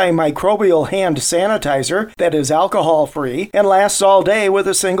antimicrobial hand sanitizer that is alcohol-free and lasts all day with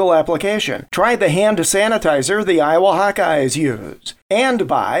a single application. Try the hand sanitizer the Iowa Hawkeyes use. And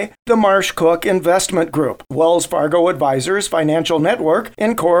by the Marsh Cook Investment Group, Wells Fargo Advisors Financial Network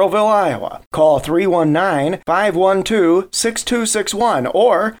in Coralville, Iowa. Call 319-512-6261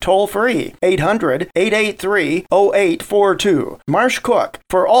 or toll free 800-883-0842. Marsh Cook,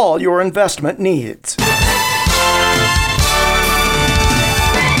 for all your investment needs.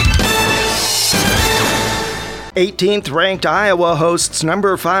 18th ranked Iowa hosts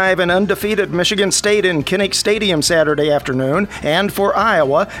number 5 and undefeated Michigan State in Kinnick Stadium Saturday afternoon, and for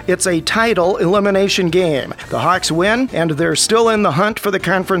Iowa, it's a title elimination game. The Hawks win, and they're still in the hunt for the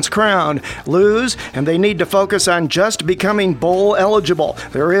conference crown. Lose, and they need to focus on just becoming bowl eligible.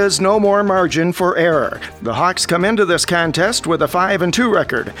 There is no more margin for error. The Hawks come into this contest with a 5-2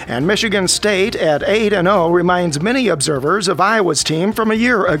 record, and Michigan State at 8-0 reminds many observers of Iowa's team from a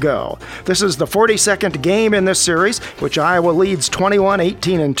year ago. This is the 42nd game in this series, which Iowa leads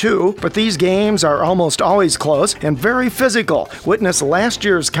 21-18-2, but these games are almost always close and very physical. Witness last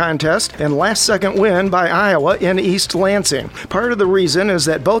year's contest and last-second win by Iowa in East Lansing. Part of the reason is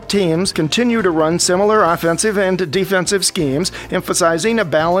that both teams continue to run similar offensive and defensive schemes, emphasizing a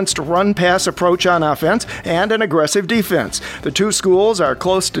balanced run-pass approach on offense and an aggressive defense. The two schools are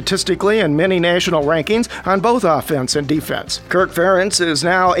close statistically in many national rankings on both offense and defense. Kirk Ferentz is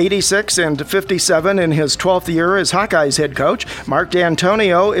now 86-57 in his 12th year as Hawkeyes head coach. Mark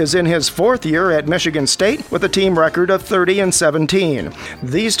D'Antonio is in his 4th year at Michigan State with a team record of 30-17.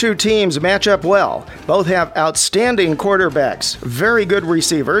 These two teams match up well. Both have outstanding quarterbacks, very good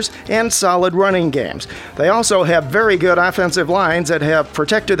receivers, and solid running games. They also have very good offensive lines that have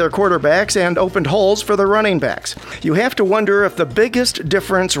protected their quarterbacks and opened holes for their running backs. You have to wonder if the biggest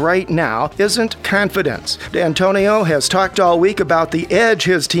difference right now isn't confidence. D'Antonio has talked all week about the edge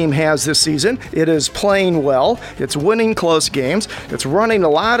his team has this season. It is playing well. It's winning close games. It's running a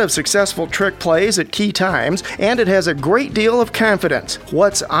lot of successful trick plays at key times, and it has a great deal of confidence.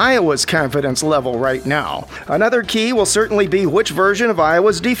 What's Iowa's confidence level right now? Another key will certainly be which version of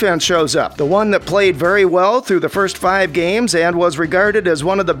Iowa's defense shows up. The one that played very well through the first 5 games and was regarded as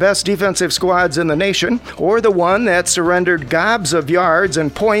one of the best defensive squads in the nation, or the one that surrendered gobs of yards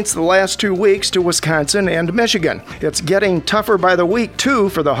and points the last 2 weeks to Wisconsin and Michigan. It's getting tougher by the week, too,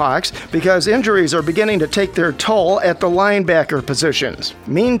 for the Hawks because injuries are beginning to take their toll at the linebacker positions.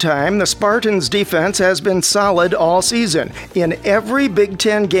 Meantime, the Spartans' defense has been solid all season. In every Big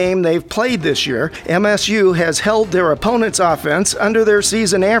Ten game they've played this year, MSU has held their opponent's offense under their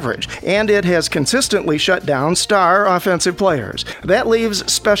season average, and it has consistently shut down star offensive players. That leaves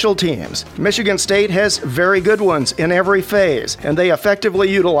special teams. Michigan State has very good ones in every phase, and they effectively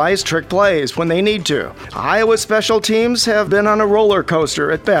utilize trick plays when they need to. Iowa's special teams have been on a roller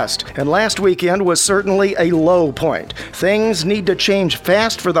coaster at best, and last weekend was certainly a low point. Things need to change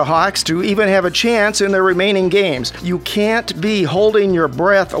fast for the Hawks to even have a chance in their remaining games. You can't be holding your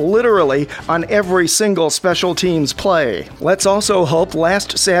breath literally on every single special teams play. Let's also hope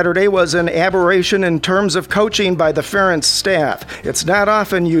last Saturday was an aberration in terms of coaching by the Ferentz staff. It's not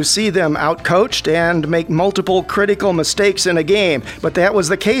often you see them outcoached and make multiple critical mistakes in a game, but that was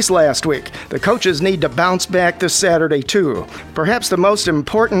the case last week. The coaches need to bounce back this Saturday too. Perhaps the most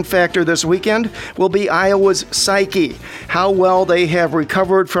important factor this weekend will be Iowa's psyche, how well they have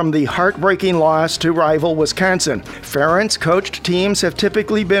recovered from the heartbreaking loss to rival Wisconsin. Ferentz coached teams have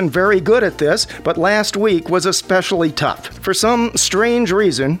typically been very good at this, but last week was especially tough. For some strange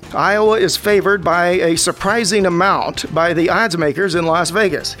reason, Iowa is favored by a surprising amount by the odds makers in Las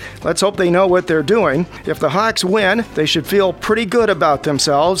Vegas. Let's hope they know what they're doing. If the Hawks win, they should feel pretty good about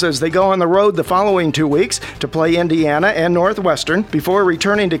themselves as they go on the road the following 2 weeks to play Indiana and Northwestern before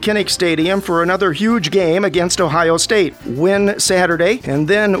returning to Kinnick Stadium for another huge game against Ohio State. Win Saturday and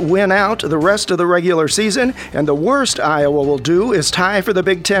then win out the rest of the regular season, and the worst Iowa will do is tie for the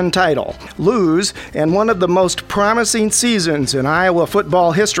Big Ten title. Lose, and one of the most promising seasons in Iowa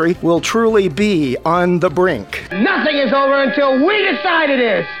football history will truly be on the brink. Nothing is over until we decide it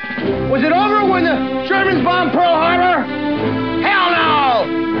is. Was it over when the Germans bombed Pearl Harbor? Hell no!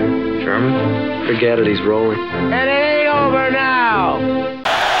 Sherman? Forget it, he's rolling. And it ain't over now.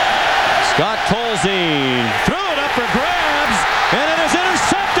 Scott Tolzien threw it up for grabs, and it is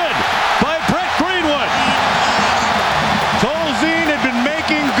intercepted by Brett Greenwood. Tolzien had been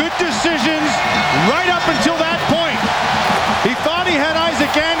making good decisions right up until that point. He thought he had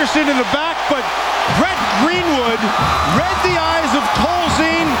Isaac Anderson in the back, but Brett Greenwood read the eyes of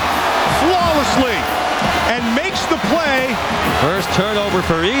Tolzien flawlessly and makes the play. First turnover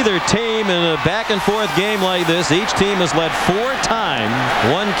for either team in a back-and-forth game like this. Each team has led 4 times.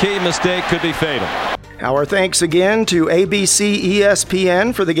 One key mistake could be fatal. Our thanks again to ABC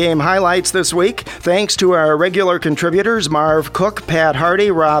ESPN for the game highlights this week. Thanks to our regular contributors Marv Cook, Pat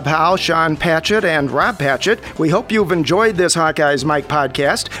Hardy, Rob Howe, Sean Patchett, and Rob Patchett. We hope you've enjoyed this Hawkeyes Mike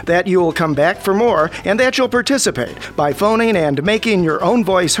podcast, that you'll come back for more, and that you'll participate by phoning and making your own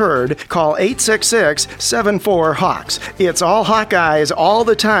voice heard. Call 866-74-HAWKS. It's all Hawkeyes all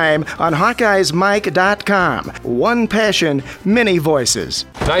the time on HawkeyesMike.com. One passion, many voices.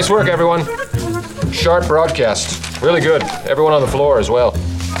 Nice work, everyone. Sharp broadcast. Really good. Everyone on the floor as well.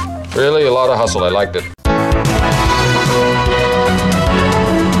 Really a lot of hustle. I liked it.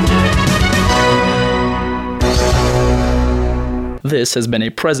 This has been a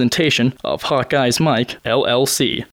presentation of Hawkeyes Mike, LLC.